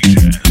 Real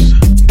DJs.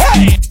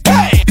 Hey,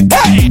 hey,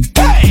 hey,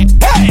 hey,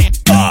 hey.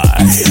 I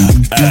am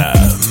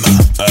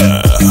a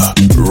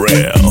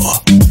real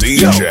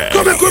DJ. Yo,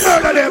 come and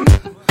murder them.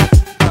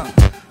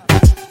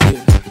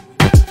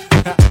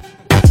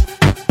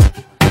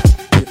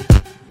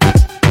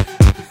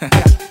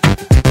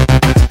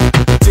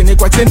 Chini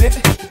kwa chini,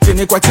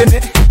 chini kwa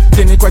chini,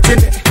 chini kwa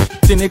chini,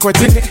 chini kwa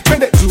chini,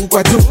 twende juu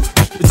kwa juu,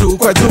 juu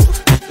kwa juu,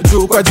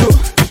 juu kwa juu,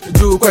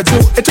 juu kwa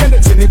juu, twende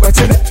chini kwa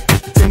chini,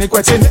 chini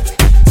kwa chini,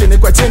 chini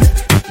kwa chini,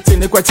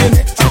 chini kwa chini,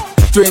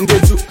 twende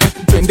juu,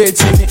 twende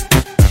chini.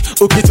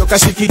 Ukitoka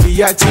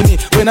shikilia chini,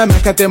 wena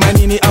miaka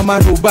 80 ama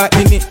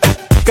 40.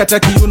 Kata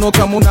kiuno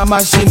kama una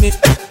mashini,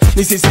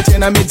 ni sisi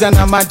tena mija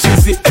na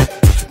machizi.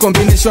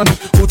 Combination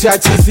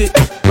utachizi,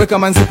 weka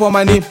manzipo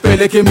mani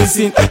peleke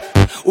misini.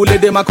 Ule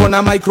dema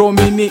kona micro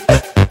mini,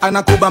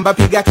 anakubamba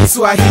piga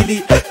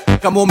Kiswahili.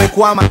 Kama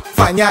umekwama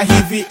fanya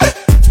hivi.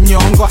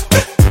 Nyongwa,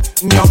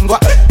 nyongwa,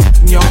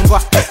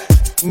 nyongwa,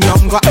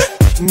 nyongwa,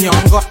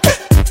 nyongwa,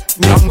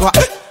 nyongwa,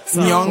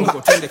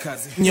 nyongwa,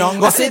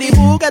 nyongwa. I said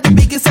who got the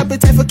biggest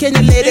appetite for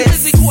Kenya ladies?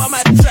 Music who on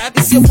my track,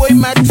 it's your boy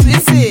Mad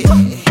Twisty.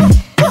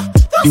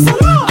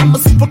 I'm a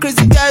super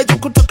crazy guy,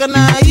 kutoka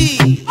na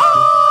hii.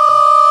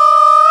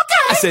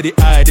 I said the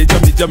eye, the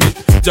jummy, jummy,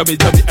 jummy,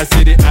 jummy. I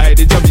said the eye,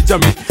 the jummy,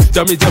 jummy,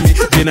 jummy, jummy.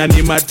 Jina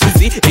ni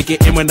matizi,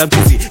 aka mwenda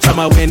mtizi.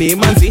 Sama weni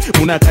manzi,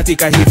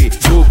 unakatika hivi.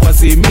 Juu kwa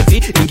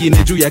simiti,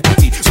 ingine juu ya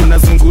kiti.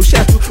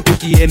 Unazungusha tu,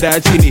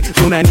 ukienda chini.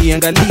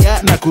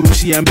 Unaniangalia, na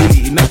kurushia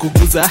mbili. Na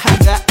kuguza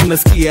hanga,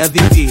 unasikia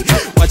dhiti.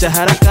 Wacha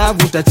haraka,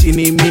 vuta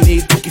chini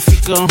mini.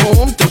 Tukifika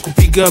home,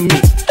 takupiga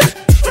mi.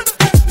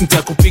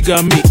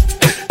 Ntakupiga mi.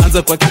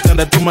 Anza kwa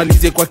kitanda,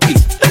 tumalize kwa ki.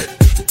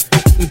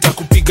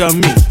 Ntakupiga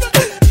mi.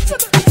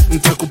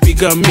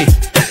 Nitakupiga mi.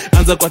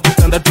 Anza kwa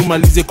kitanda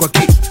tumalize kwa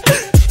ki.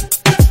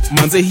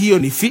 Manze hiyo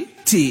ni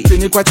fiti.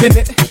 Chini kwa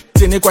chini,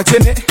 chini kwa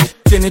chini,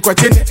 chini kwa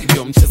chini,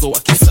 ndio mchezo wa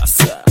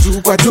kisasa.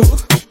 Juu kwa juu,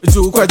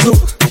 juu kwa juu,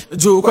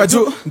 juu kwa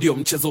juu, ndio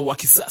mchezo wa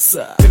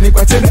kisasa. Chini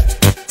kwa chini,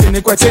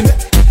 chini kwa chini,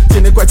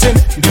 chini kwa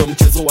chini, ndio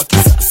mchezo wa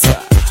kisasa.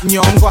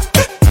 Nyongwa,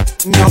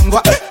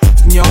 nyongwa,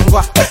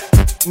 nyongwa,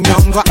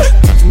 nyongwa,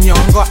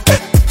 nyongwa,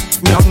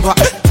 nyongwa,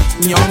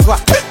 nyongwa,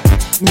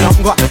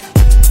 nyongwa.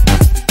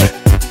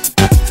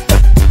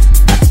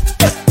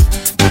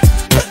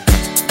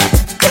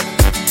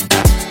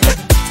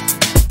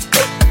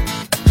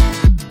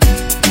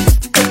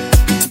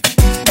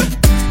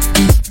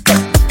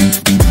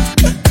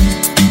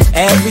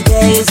 Every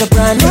day is a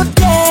brand new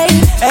day.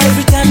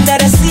 Every time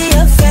that I see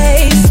your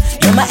face,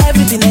 you're my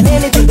everything and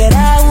anything that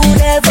I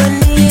would ever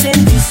need in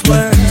this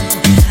world.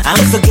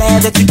 I'm so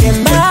glad that you came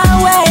my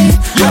way.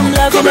 I'm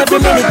loving every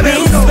minute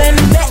we spend,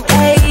 babe.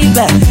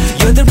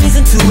 You're the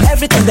reason to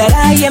everything that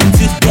I am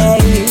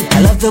today. I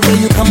love the way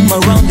you come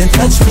around and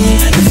touch me.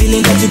 The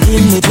feeling that you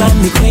give me drive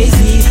me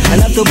crazy. I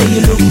love the way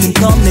you look and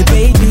call me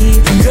baby.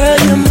 Girl,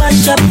 you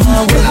mash up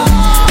my world.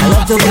 I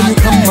love the way you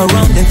come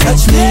around and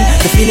touch me.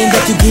 The feeling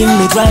that you give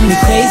me drive me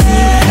crazy.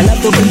 I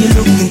love the way you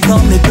look and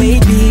call me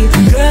baby.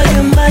 Girl,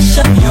 you mash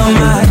up your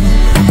mind.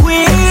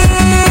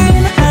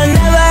 Queen, I'll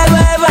never,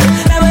 ever,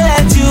 never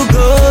let you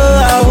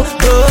go,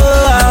 go,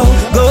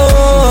 go.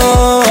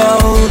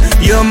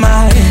 You're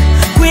my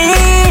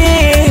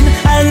queen.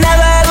 I'll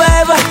never,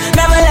 ever,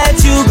 never let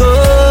you go,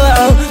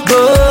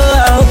 go,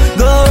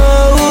 go,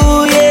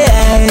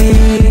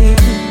 yeah.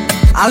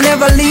 I'll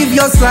never leave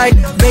your side,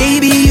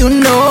 baby, you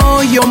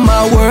know you're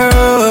my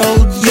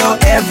world. You're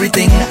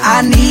everything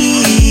I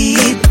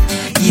need,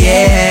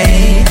 yeah.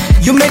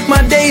 You make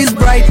my days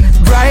bright,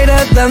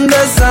 brighter than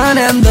the sun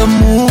and the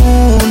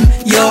moon.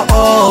 You're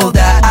all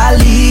that I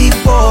live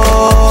for.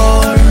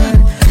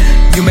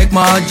 You make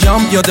my heart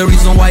jump, you're the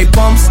reason why it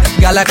pumps.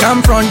 Girl, I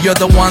come from, you're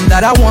the one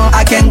that I want.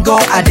 I can't go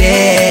a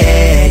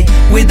day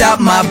without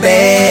my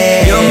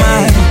babe. You're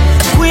my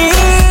queen.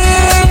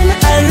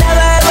 I'll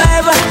never,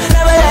 ever,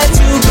 never let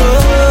you go,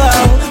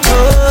 go,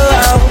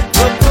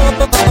 go,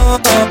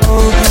 go.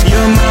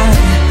 You're my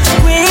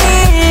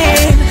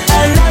queen.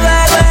 I'll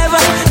never,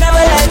 ever,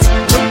 never let you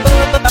go,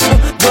 go,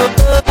 go,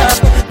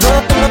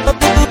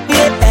 go,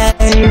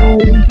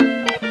 yeah.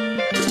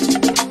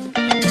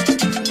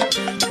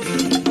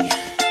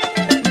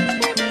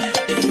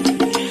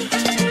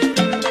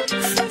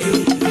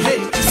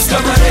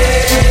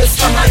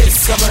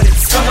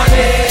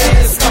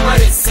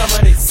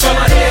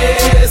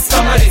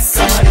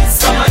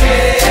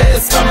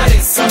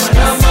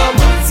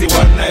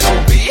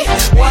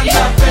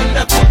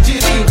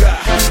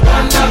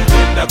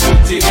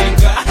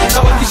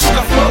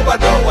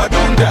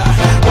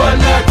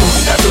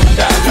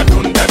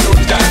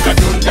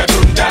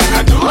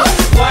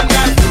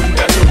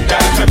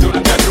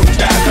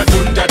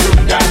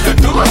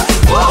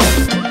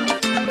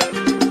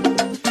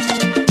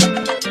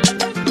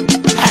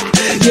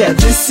 Yeah,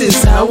 this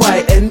is how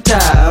I enter.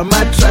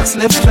 My tracks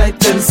left, right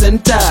and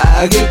center.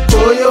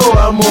 Gikoyo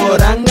wa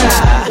moranga,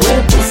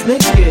 wepo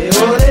snake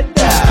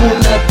oreda.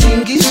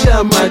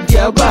 Unatingisha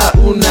madiaba,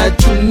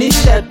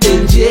 unachunisha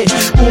tenje.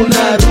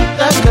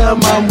 Unaruka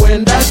kama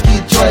mwenda,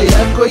 kichwa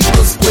yako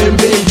iko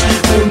skwembe.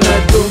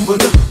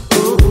 Unadombolo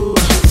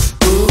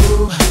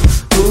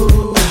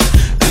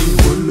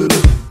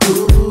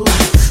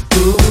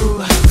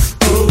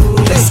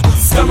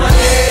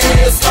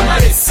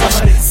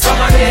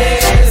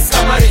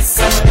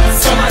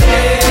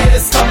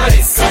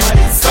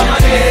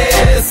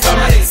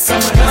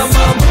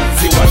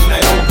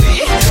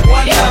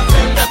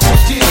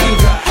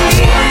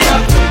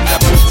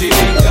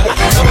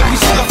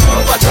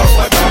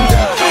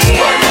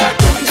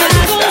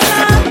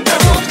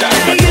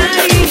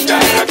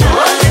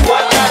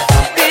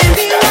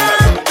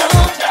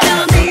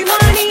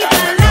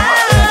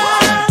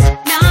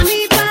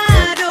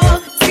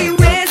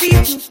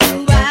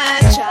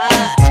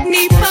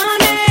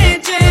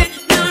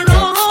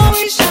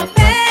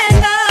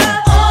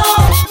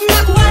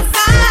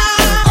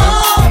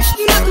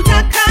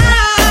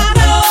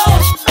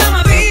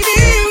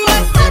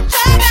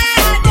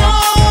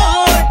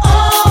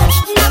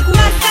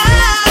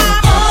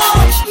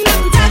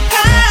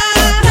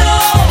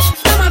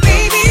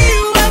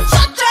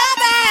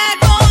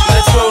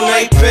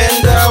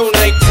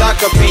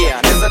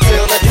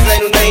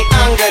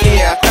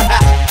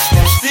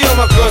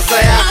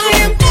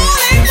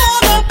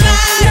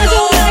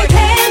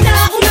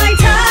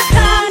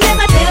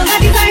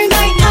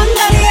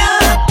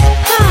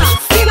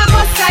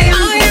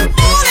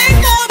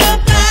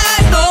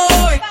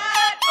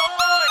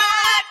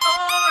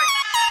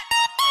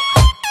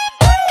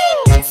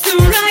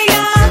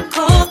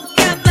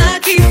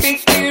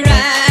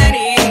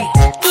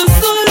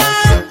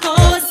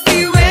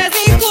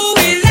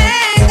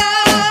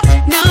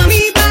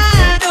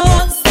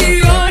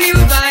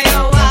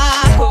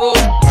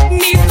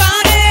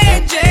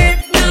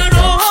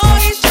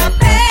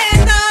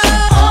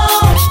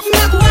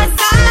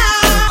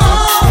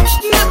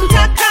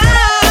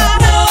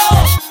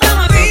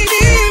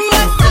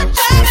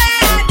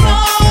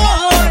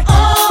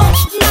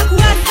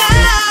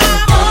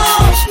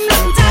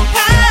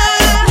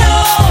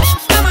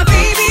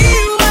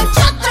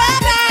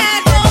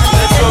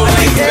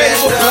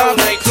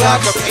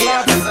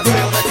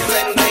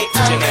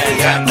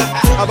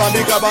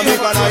Jamaica,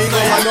 Jamaica, now you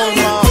know no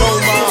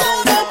more.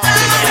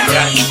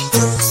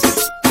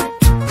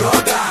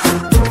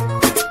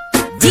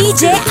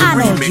 DJ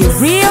Arnold, you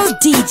real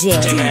DJ.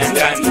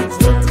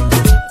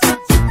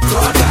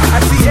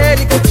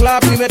 Niko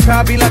club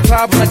nimekaa bila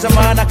club na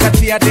jamana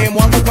kati ya demu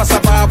wangu kwa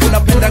sababu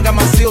napendanga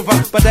masilva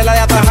badala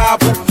ya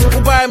dhahabu.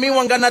 Ubaya mi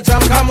wanga na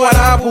jam kama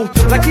Arabu,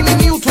 lakini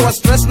mi utoa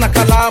stress na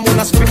kalamu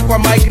na speak kwa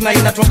mic na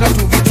inatoka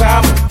tu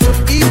vitamu.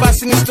 Hii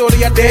basi ni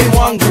story ya demu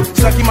wangu,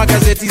 sitaki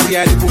magazeti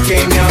ziharibu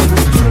game yangu.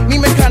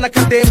 Nimekaa na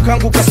kademu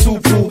kangu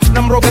kasupu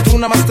na mroga tu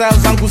na mastyle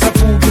zangu za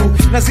voodoo,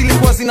 na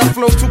zilikuwa zina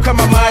flow tu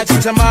kama maji.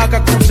 Jamaa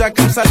akakuja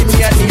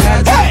kumsalimia ni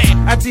aje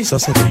ati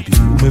sasa bibi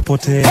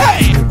umepotea,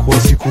 umekuwa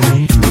siku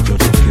mingi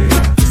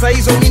hujatokea. Saa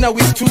hizo mina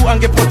wish tu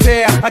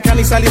angepotea,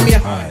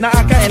 akanisalimia na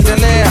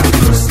akaendelea.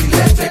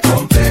 Usilete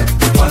kompe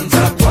kwanza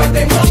kwa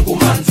demu wangu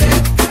manze,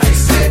 I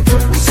said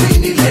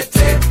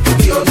usinilete,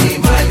 hiyo ni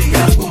mali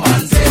yangu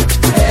manze.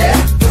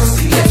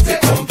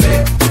 Usilete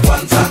kompe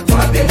kwanza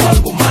kwa demu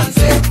wangu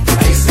manze,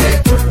 I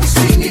said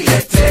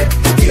usinilete,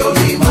 hiyo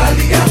ni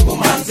mali yangu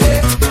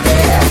manze.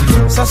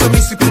 Sasa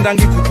mimi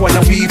sipendangi kukuwa na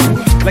wivu,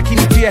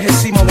 lakini pia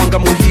heshima wanga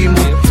muhimu.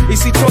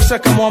 Isitosha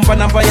kamwomba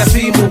namba ya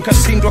simu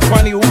kasindwa,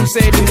 kwani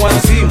umsedi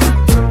mwanzimu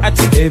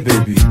ati hey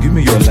baby give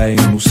me your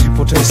line,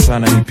 usipotee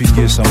sana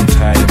nipigie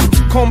sometime.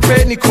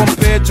 Kompe ni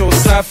kompejo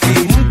safi,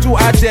 mtu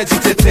aje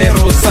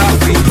ajitetero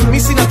safi. Mimi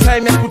sina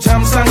time ya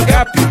kujamsa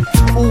ngapi,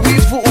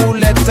 uwivu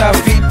uleta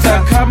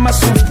vita. Kama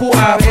supu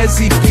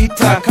hawezi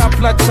pita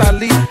kabla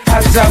chali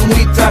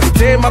hajamwita.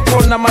 Dema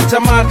kona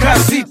majamaa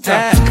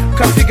kasita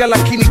kafiga,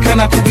 lakini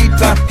kana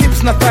kuita.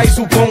 Hips na thighs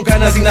ubonga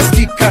na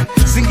zinasikika,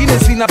 zingine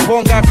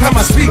zinabonga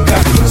kama speaker.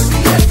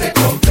 Usilete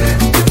kompe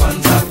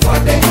kwanza kwa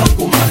demu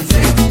wangu manze,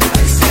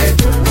 I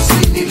said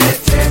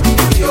usinilete,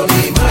 hiyo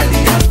ni mali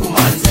yangu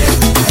manze.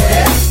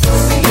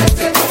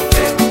 Usilete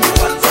kompe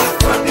kwanza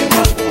kwa demu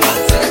wangu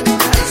manze,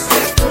 I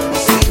said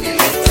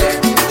usinilete,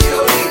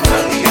 hiyo ni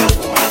mali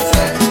yangu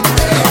manze.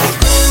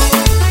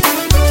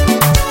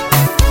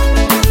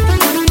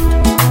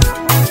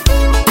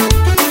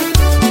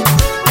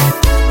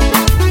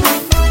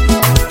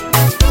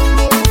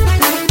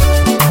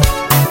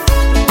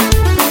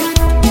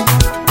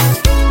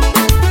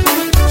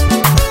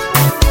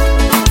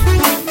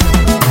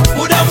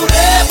 Muda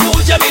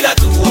mrefu Jamila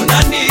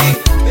tuonani,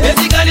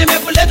 eti gani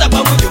imekuleta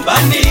kwangu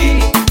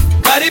nyumbani?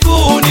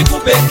 Karibu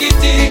nikupe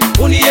kiti,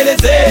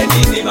 unieleze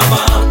nini mama.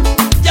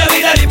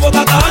 Jamila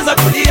alipoka kaanza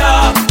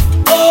kulia,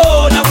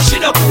 oh na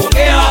kushinda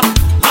kuongea.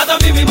 Hata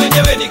mimi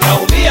mwenyewe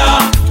nikaumia,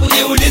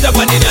 kujiuliza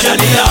kwa nini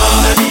analia.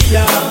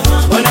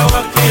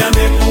 Wanawake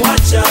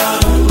amemwacha,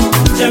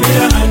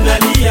 Jamila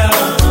analia.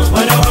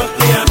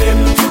 Wanawake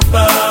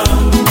amemtupa,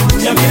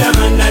 Jamila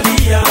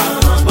analia.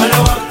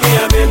 Wanawake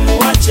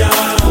amemwacha,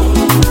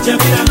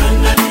 Jamila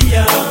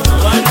analia.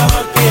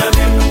 Wanawake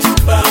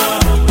amemtupa.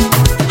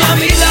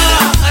 Jamila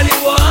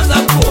alipoanza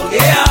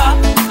kuongea,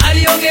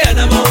 aliongea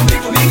na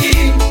maumivu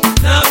mingi,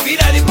 na vile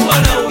alikuwa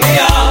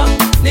anaongea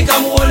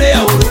nikamuonea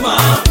huruma.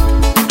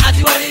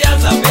 Ati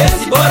walianza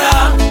penzi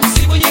bora,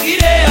 siku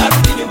nyingine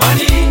arudi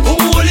nyumbani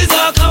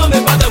kumuuliza kama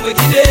amepata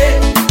mwingine,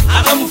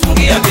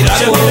 akamfungia virago.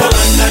 Jamila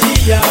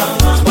analia,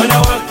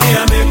 wanawake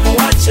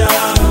amemwacha.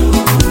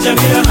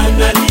 Jamila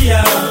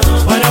analia,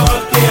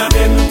 wanawake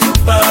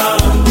amemtupa.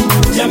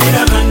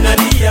 Jamila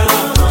analia,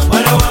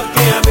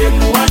 wanawake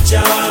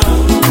amemwacha.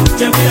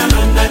 Jamila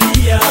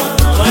analia,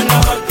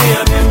 wanawake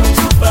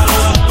amemtupa.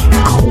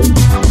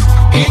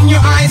 In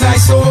your eyes I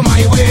saw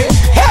my way.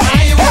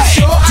 I was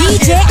sure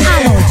DJ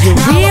Arnold, you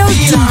real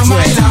DJ.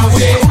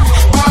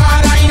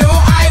 But I know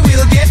I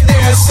will get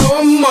there.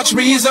 So much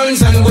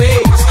reasons and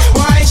ways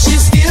why she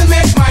still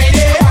make my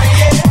day.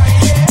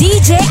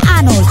 DJ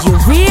Arnold, you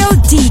real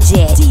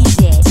DJ.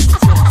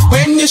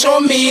 When you show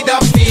me the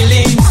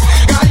feelings,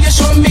 girl, you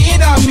show me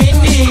the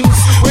meanings.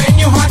 When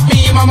you hurt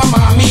me, mama,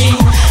 mommy,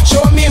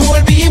 show me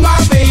who'll be my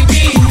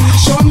baby.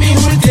 Show me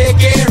who'll take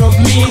care of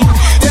me.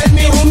 Tell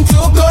me whom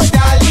to go,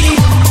 darling.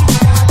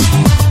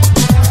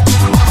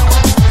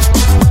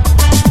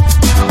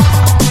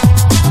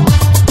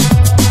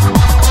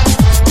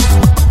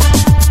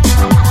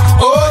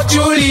 Oh,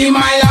 Julie,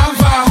 my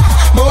lover,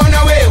 born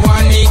away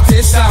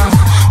wanitesa.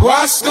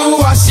 Wastu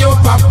was your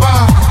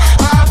papa,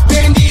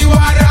 apendi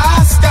wa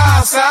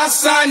rasta.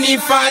 Sasa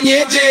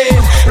nifanyeje?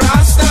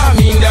 Rasta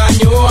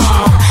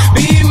mindanyoa,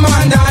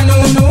 bima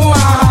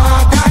ndanunua,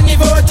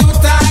 kanivo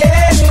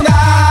tutaenda.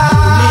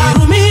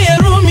 Rumie,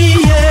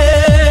 rumie,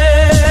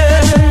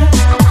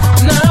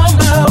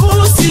 naomba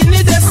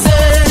usinitese.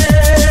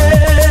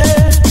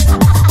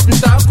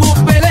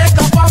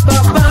 Nitakupeleka kwa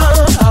baba,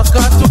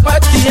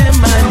 akatupatie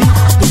mali,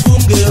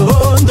 tufunge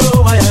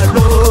ndoa ya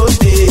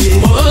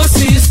lote. Oh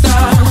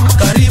sister,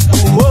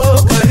 karibu,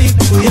 oh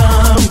karibu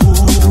yangu.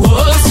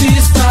 Oh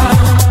sister,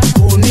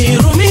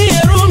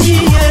 unirumie,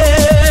 rumie,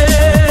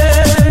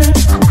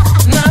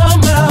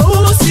 naomba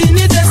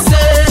usinitese.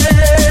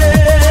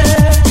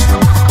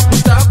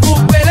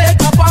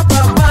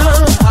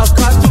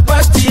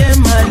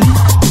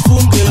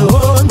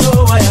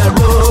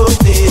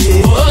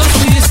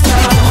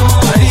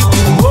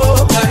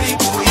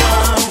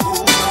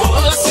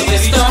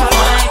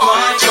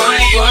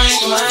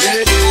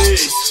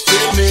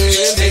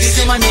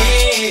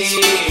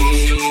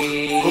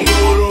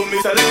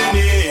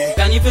 Saleni.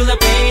 Can you feel the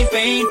pain,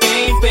 pain,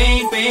 pain,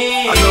 pain,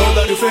 pain? I know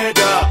that you fed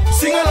up.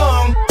 Sing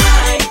along.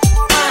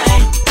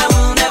 I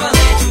will never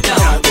let you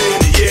down.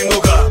 Nateni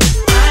yengoga.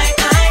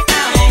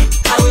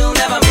 I will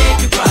never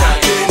make you cry.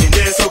 Nateni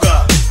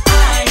nesoga.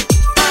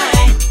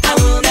 I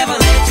will never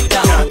let you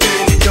down.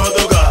 Nateni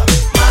nyodoga.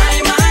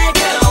 My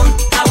girl,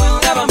 I will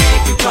never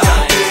make you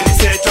cry. Nateni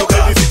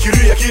setoga.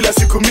 Nifikiria kila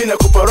siku mina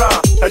kupara.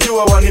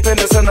 Najua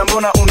wanipenda sana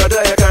mbona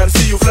unadai I can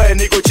see you fly.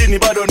 Niko chini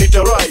bado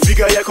nitarai.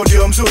 Figa yako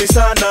ndio mzuri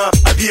sana.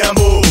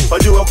 Adiambo.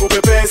 Wajua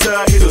kupepesa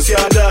hizo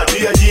siada.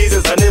 Dear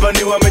Jesus I never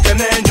knew I met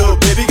an angel.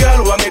 Baby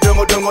girl wange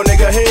dongo dongo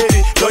nega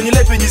heri. Donyi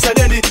lepi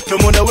nyisadendi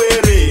tomona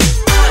weri.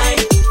 I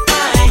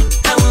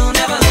will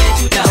never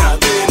let you down.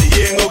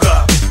 Nateni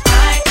yengoga.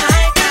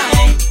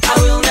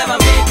 I will never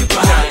make you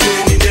cry.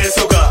 Nateni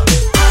nesoga.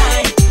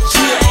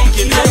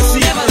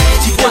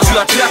 Jikotu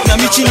ya track na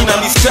michini na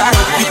mistari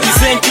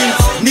representing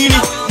nini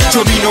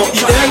Jomino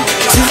Iden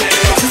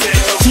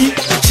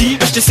Chi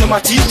beste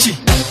sema tichi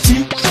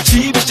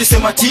Chi beste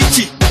sema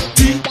tichi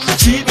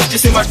Chi beste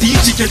sema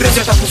tichi Kendrezi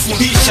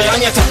atakufundisha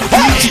yani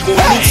atakudiji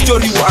Morning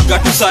story waga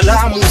tu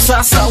salamu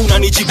Sasa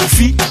unanijibu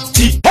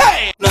fiti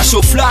Na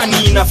show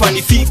flani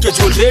inafanifike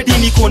Already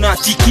niko na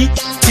tiki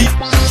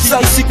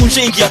Sai siku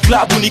nshaingia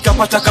klabu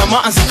nikapata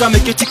kamanzi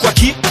kameketi kwa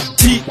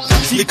kiti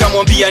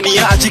Nikamwambia ni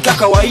aje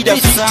kakawaida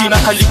fiti na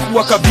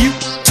kalikuwa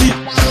kabiuti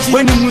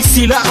Weni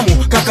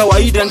Muislamu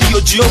kakawaida ndiyo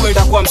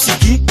jiowenda kwa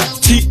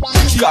msikiti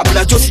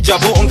Kabla jo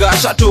sijabonga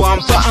shatoa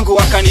mpango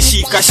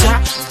akanishika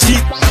shati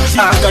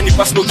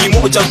Akanipa snogi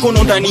moja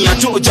mkono ndani ya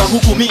toja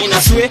huku mi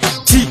na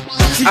sweti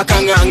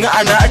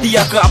Akang'ang'ana hadi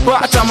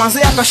akapata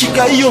manze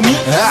akashika hiyo miti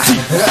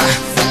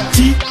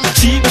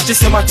Beste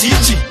sema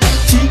tichi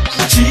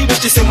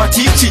Beste sema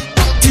tichi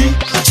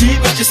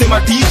Beste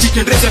sema tichi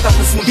Kendrezi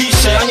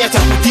atakufundisha yani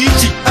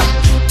atakudiji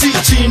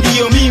Tichi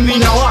ndiyo mimi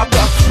na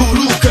wapa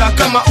Buruka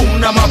kama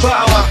una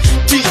mabawa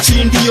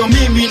Tichi ndiyo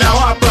mimi na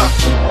wapa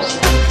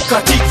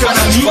Katika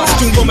na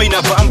miwastu ngoma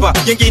inabamba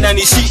Genge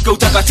inanishika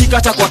utakatika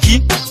hata kwa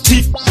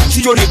kiti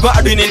Story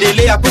bado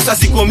inaendelea pesa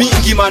ziko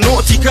mingi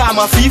manoti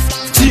kama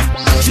 50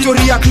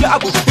 Story ya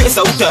klabu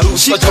pesa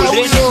utarusha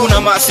Jondeni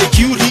kuna ma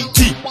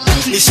security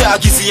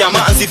Nishagizia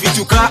manzi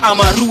vitu kaa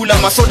amarula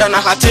masoda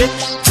na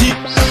hateti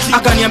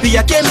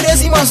Akaniambia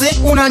Kendrezi manze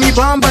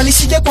unanibamba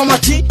nishike kwa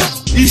mati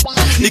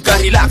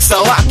Nikarelaxa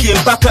wake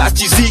mpaka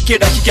achizike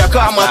dakika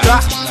kama ta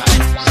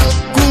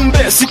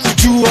Kumbe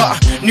sikujua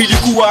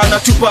nilikuwa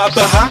natupa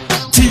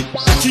bahati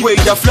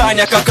Weida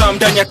flani akakaa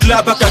ndani ya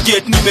club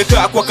akaget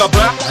nimekaa kwa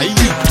kabati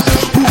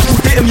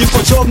Huku dem yuko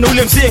job na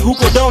ule mzee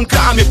huko down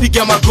kaa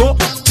amepiga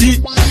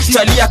magoti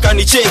Chali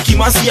akanicheki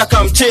mazi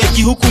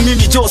akamcheki huku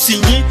mimi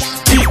josinyi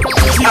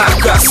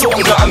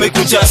Akasonga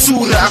amekunja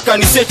sura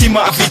akaniseti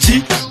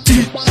maviji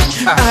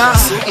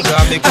Akasonga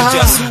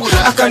amekunja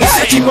sura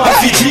akaniseti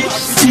maviji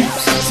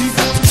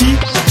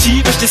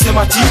Beste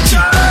sema tichi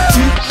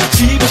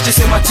Beste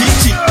sema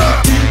tichi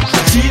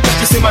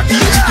Beste sema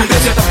tichi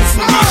Kendrezi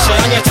atakufundisha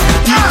yani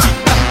atakudiji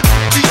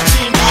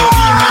Tichi ndiyo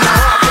mimi na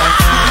wapa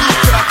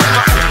Buruka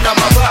kama una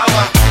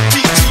mabawa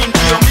Tichi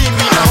ndiyo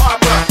mimi na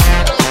wapa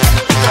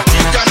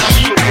Katika na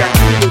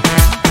mimi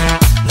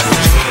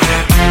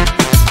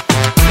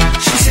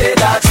She said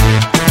that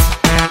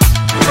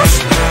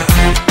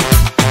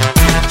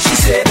She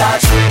said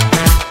that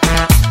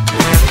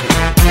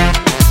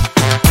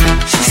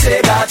She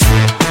said that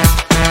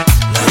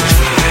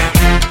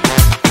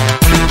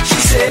She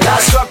said that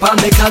Strap on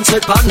the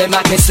concert pan, they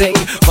make me sing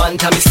One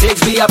time me stage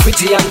be a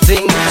pretty young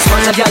thing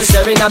Smart a girl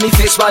staring at me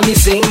face while me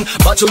sing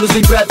But to lose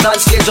me breath on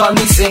stage while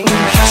me sing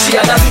She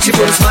had a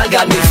beautiful smile,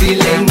 got me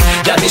feeling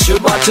That me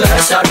should watch her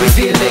start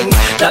revealing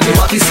That me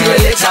want to see her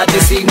later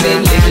this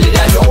evening Little did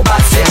I know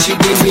back then she'd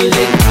be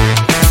willing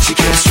She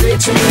came straight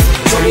to me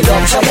Told me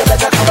don't try, you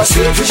better come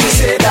straight to. She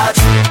said that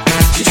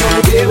She told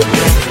me bear with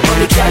me But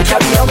me can't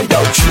carry on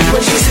without you.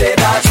 When she said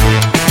that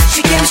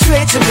She came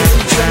straight to me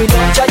Told me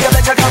don't try, you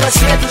better come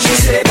straight to. She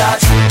said that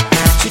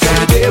She told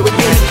me bear with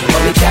me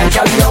But me can't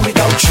carry on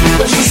without you.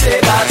 When she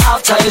said that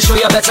After the show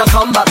you better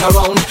come back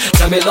around.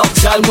 Tell me love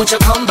child won't you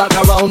come back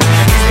around.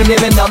 Give me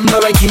name and number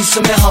and keys to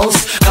my house.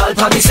 Call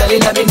for me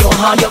selling let me know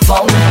how you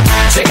found.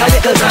 Take a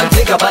little time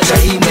think about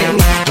your evening.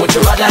 Would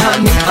you rather have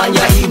me on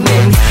your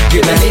evening?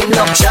 Give me name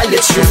love child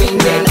it's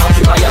remaining.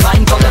 Occupy your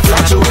mind from the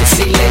floor to the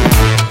ceiling.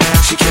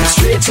 She came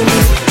straight to me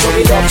Told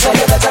me love child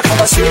you better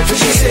come straight to.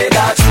 She said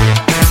that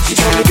She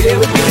told me bear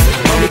with me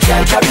But me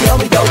can't carry on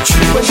without you.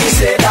 When she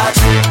said that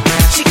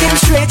She came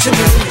straight to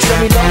me Told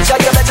me love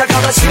child you better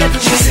come straight to.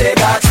 She said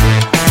that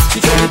She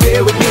told me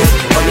bear with me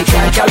But me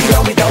can't carry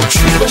on without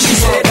you. When she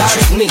said that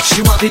She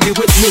want to be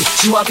with me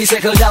She want to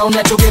settle down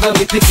and to give her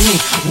me pick me.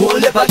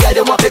 Whole up a girl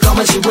they want to come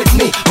and she with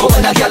me. But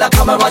when a girl a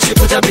come around she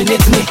put her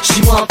beneath me.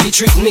 She want to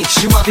trick me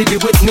She want to be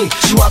with me.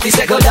 She want to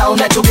settle down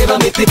and to give her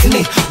me pick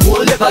me.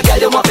 Whole up a girl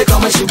they want to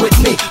come and she with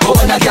me. But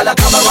when a girl a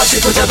come around she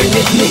put her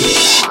beneath me.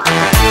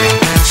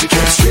 She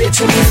came straight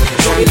to me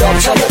Told me love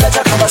child you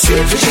better come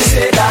straight to. She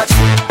said that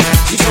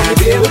She told me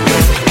bear with me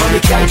But me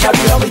can't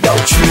carry on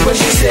without you. When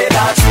she said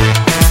that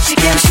She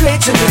came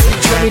straight to me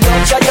Told me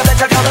love child you better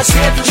I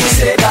said, she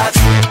said that.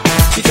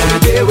 She told me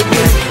bear with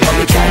me, but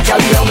we can't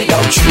carry on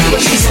without you.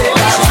 When she said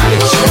that,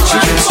 she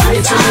came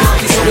straight to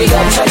me. She said, we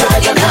love each other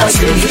like a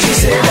cousin. She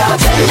said that.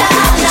 She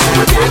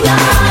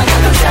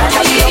can't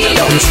carry on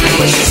without you.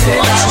 When she said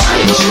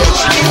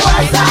that.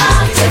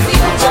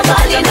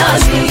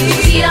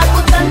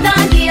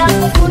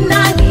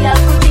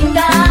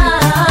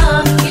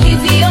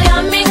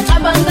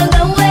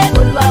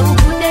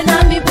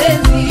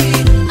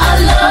 I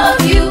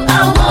love you,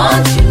 I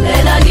want you,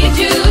 and I need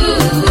you.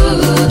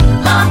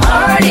 My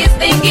heart is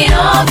thinking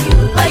of you,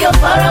 but you're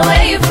far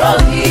away from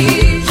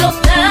me.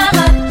 Just time,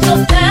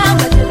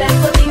 je vais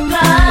te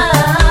dire.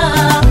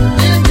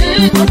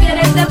 Porque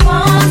eres de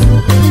pons,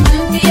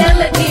 y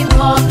el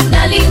equipo,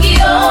 na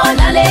lingio,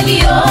 na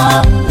lelio,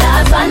 na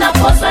sana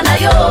posa na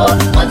yo,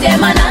 mote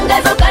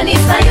mananga zo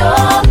kanisa yo,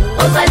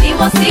 ozali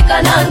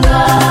mosika nanga,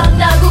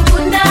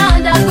 ndagukunda,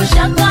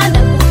 ndagushaka,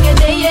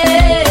 ndakukendeye,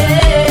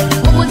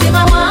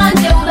 umutima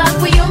wanje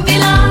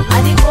urakuyumbila,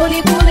 hadi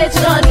kuli kule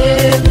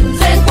chone,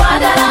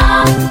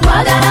 senkwagala,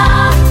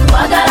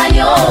 kwagala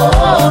nyo,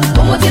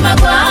 umutima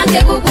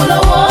kwanje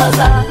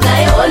kukulowoza,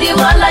 naye oli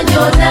wala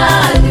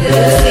nyonange,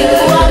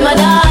 usiku wa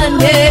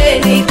manane,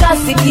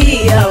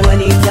 nikasikia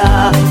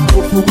wanita,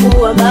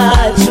 kufungua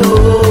macho,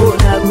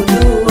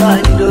 nagundua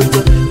ni ndoto,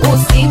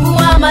 usiku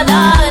wa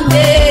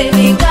manane,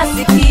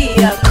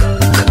 nikasikia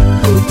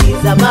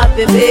kutizama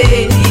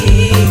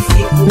pembeni,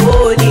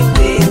 sikuoni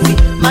mpenzi,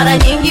 mara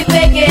nyingi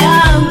peke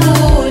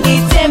yangu,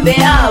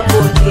 nitembeapo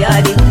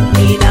njiani,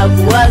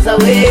 ninakuwaza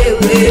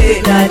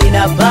wewe, na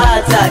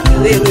ninapata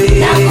kiwewe,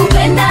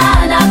 nakupenda,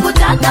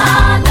 nakutaka,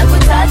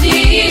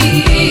 nakutaji,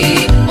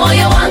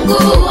 moyo wangu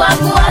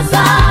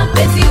wakuwaza,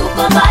 pesi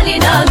uko mbali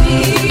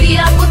nami,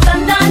 ya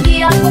kutanda,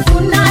 ya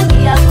kufuna,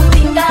 ya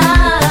kutinga,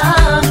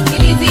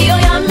 ilivyo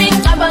ya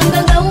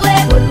minkabanganga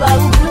we, odwa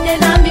ukunde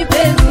na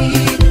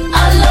mipenzi. I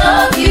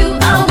love you,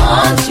 I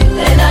want you,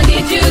 and I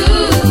need you.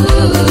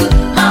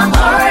 My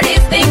heart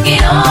is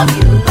thinking of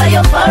you, but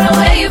you're far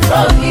away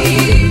from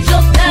me.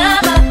 Just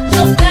time,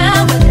 je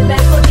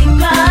vais te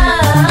dire.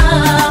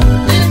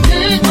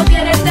 Porque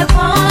eres de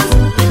pons,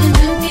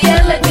 y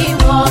el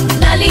equipo,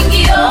 na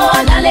lingio,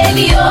 na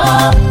lelio,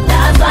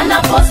 na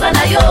sana posa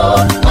na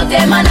yo,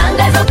 mote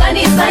mananga zo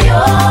kanisa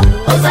yo,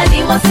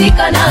 ozali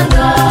mosika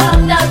nanga.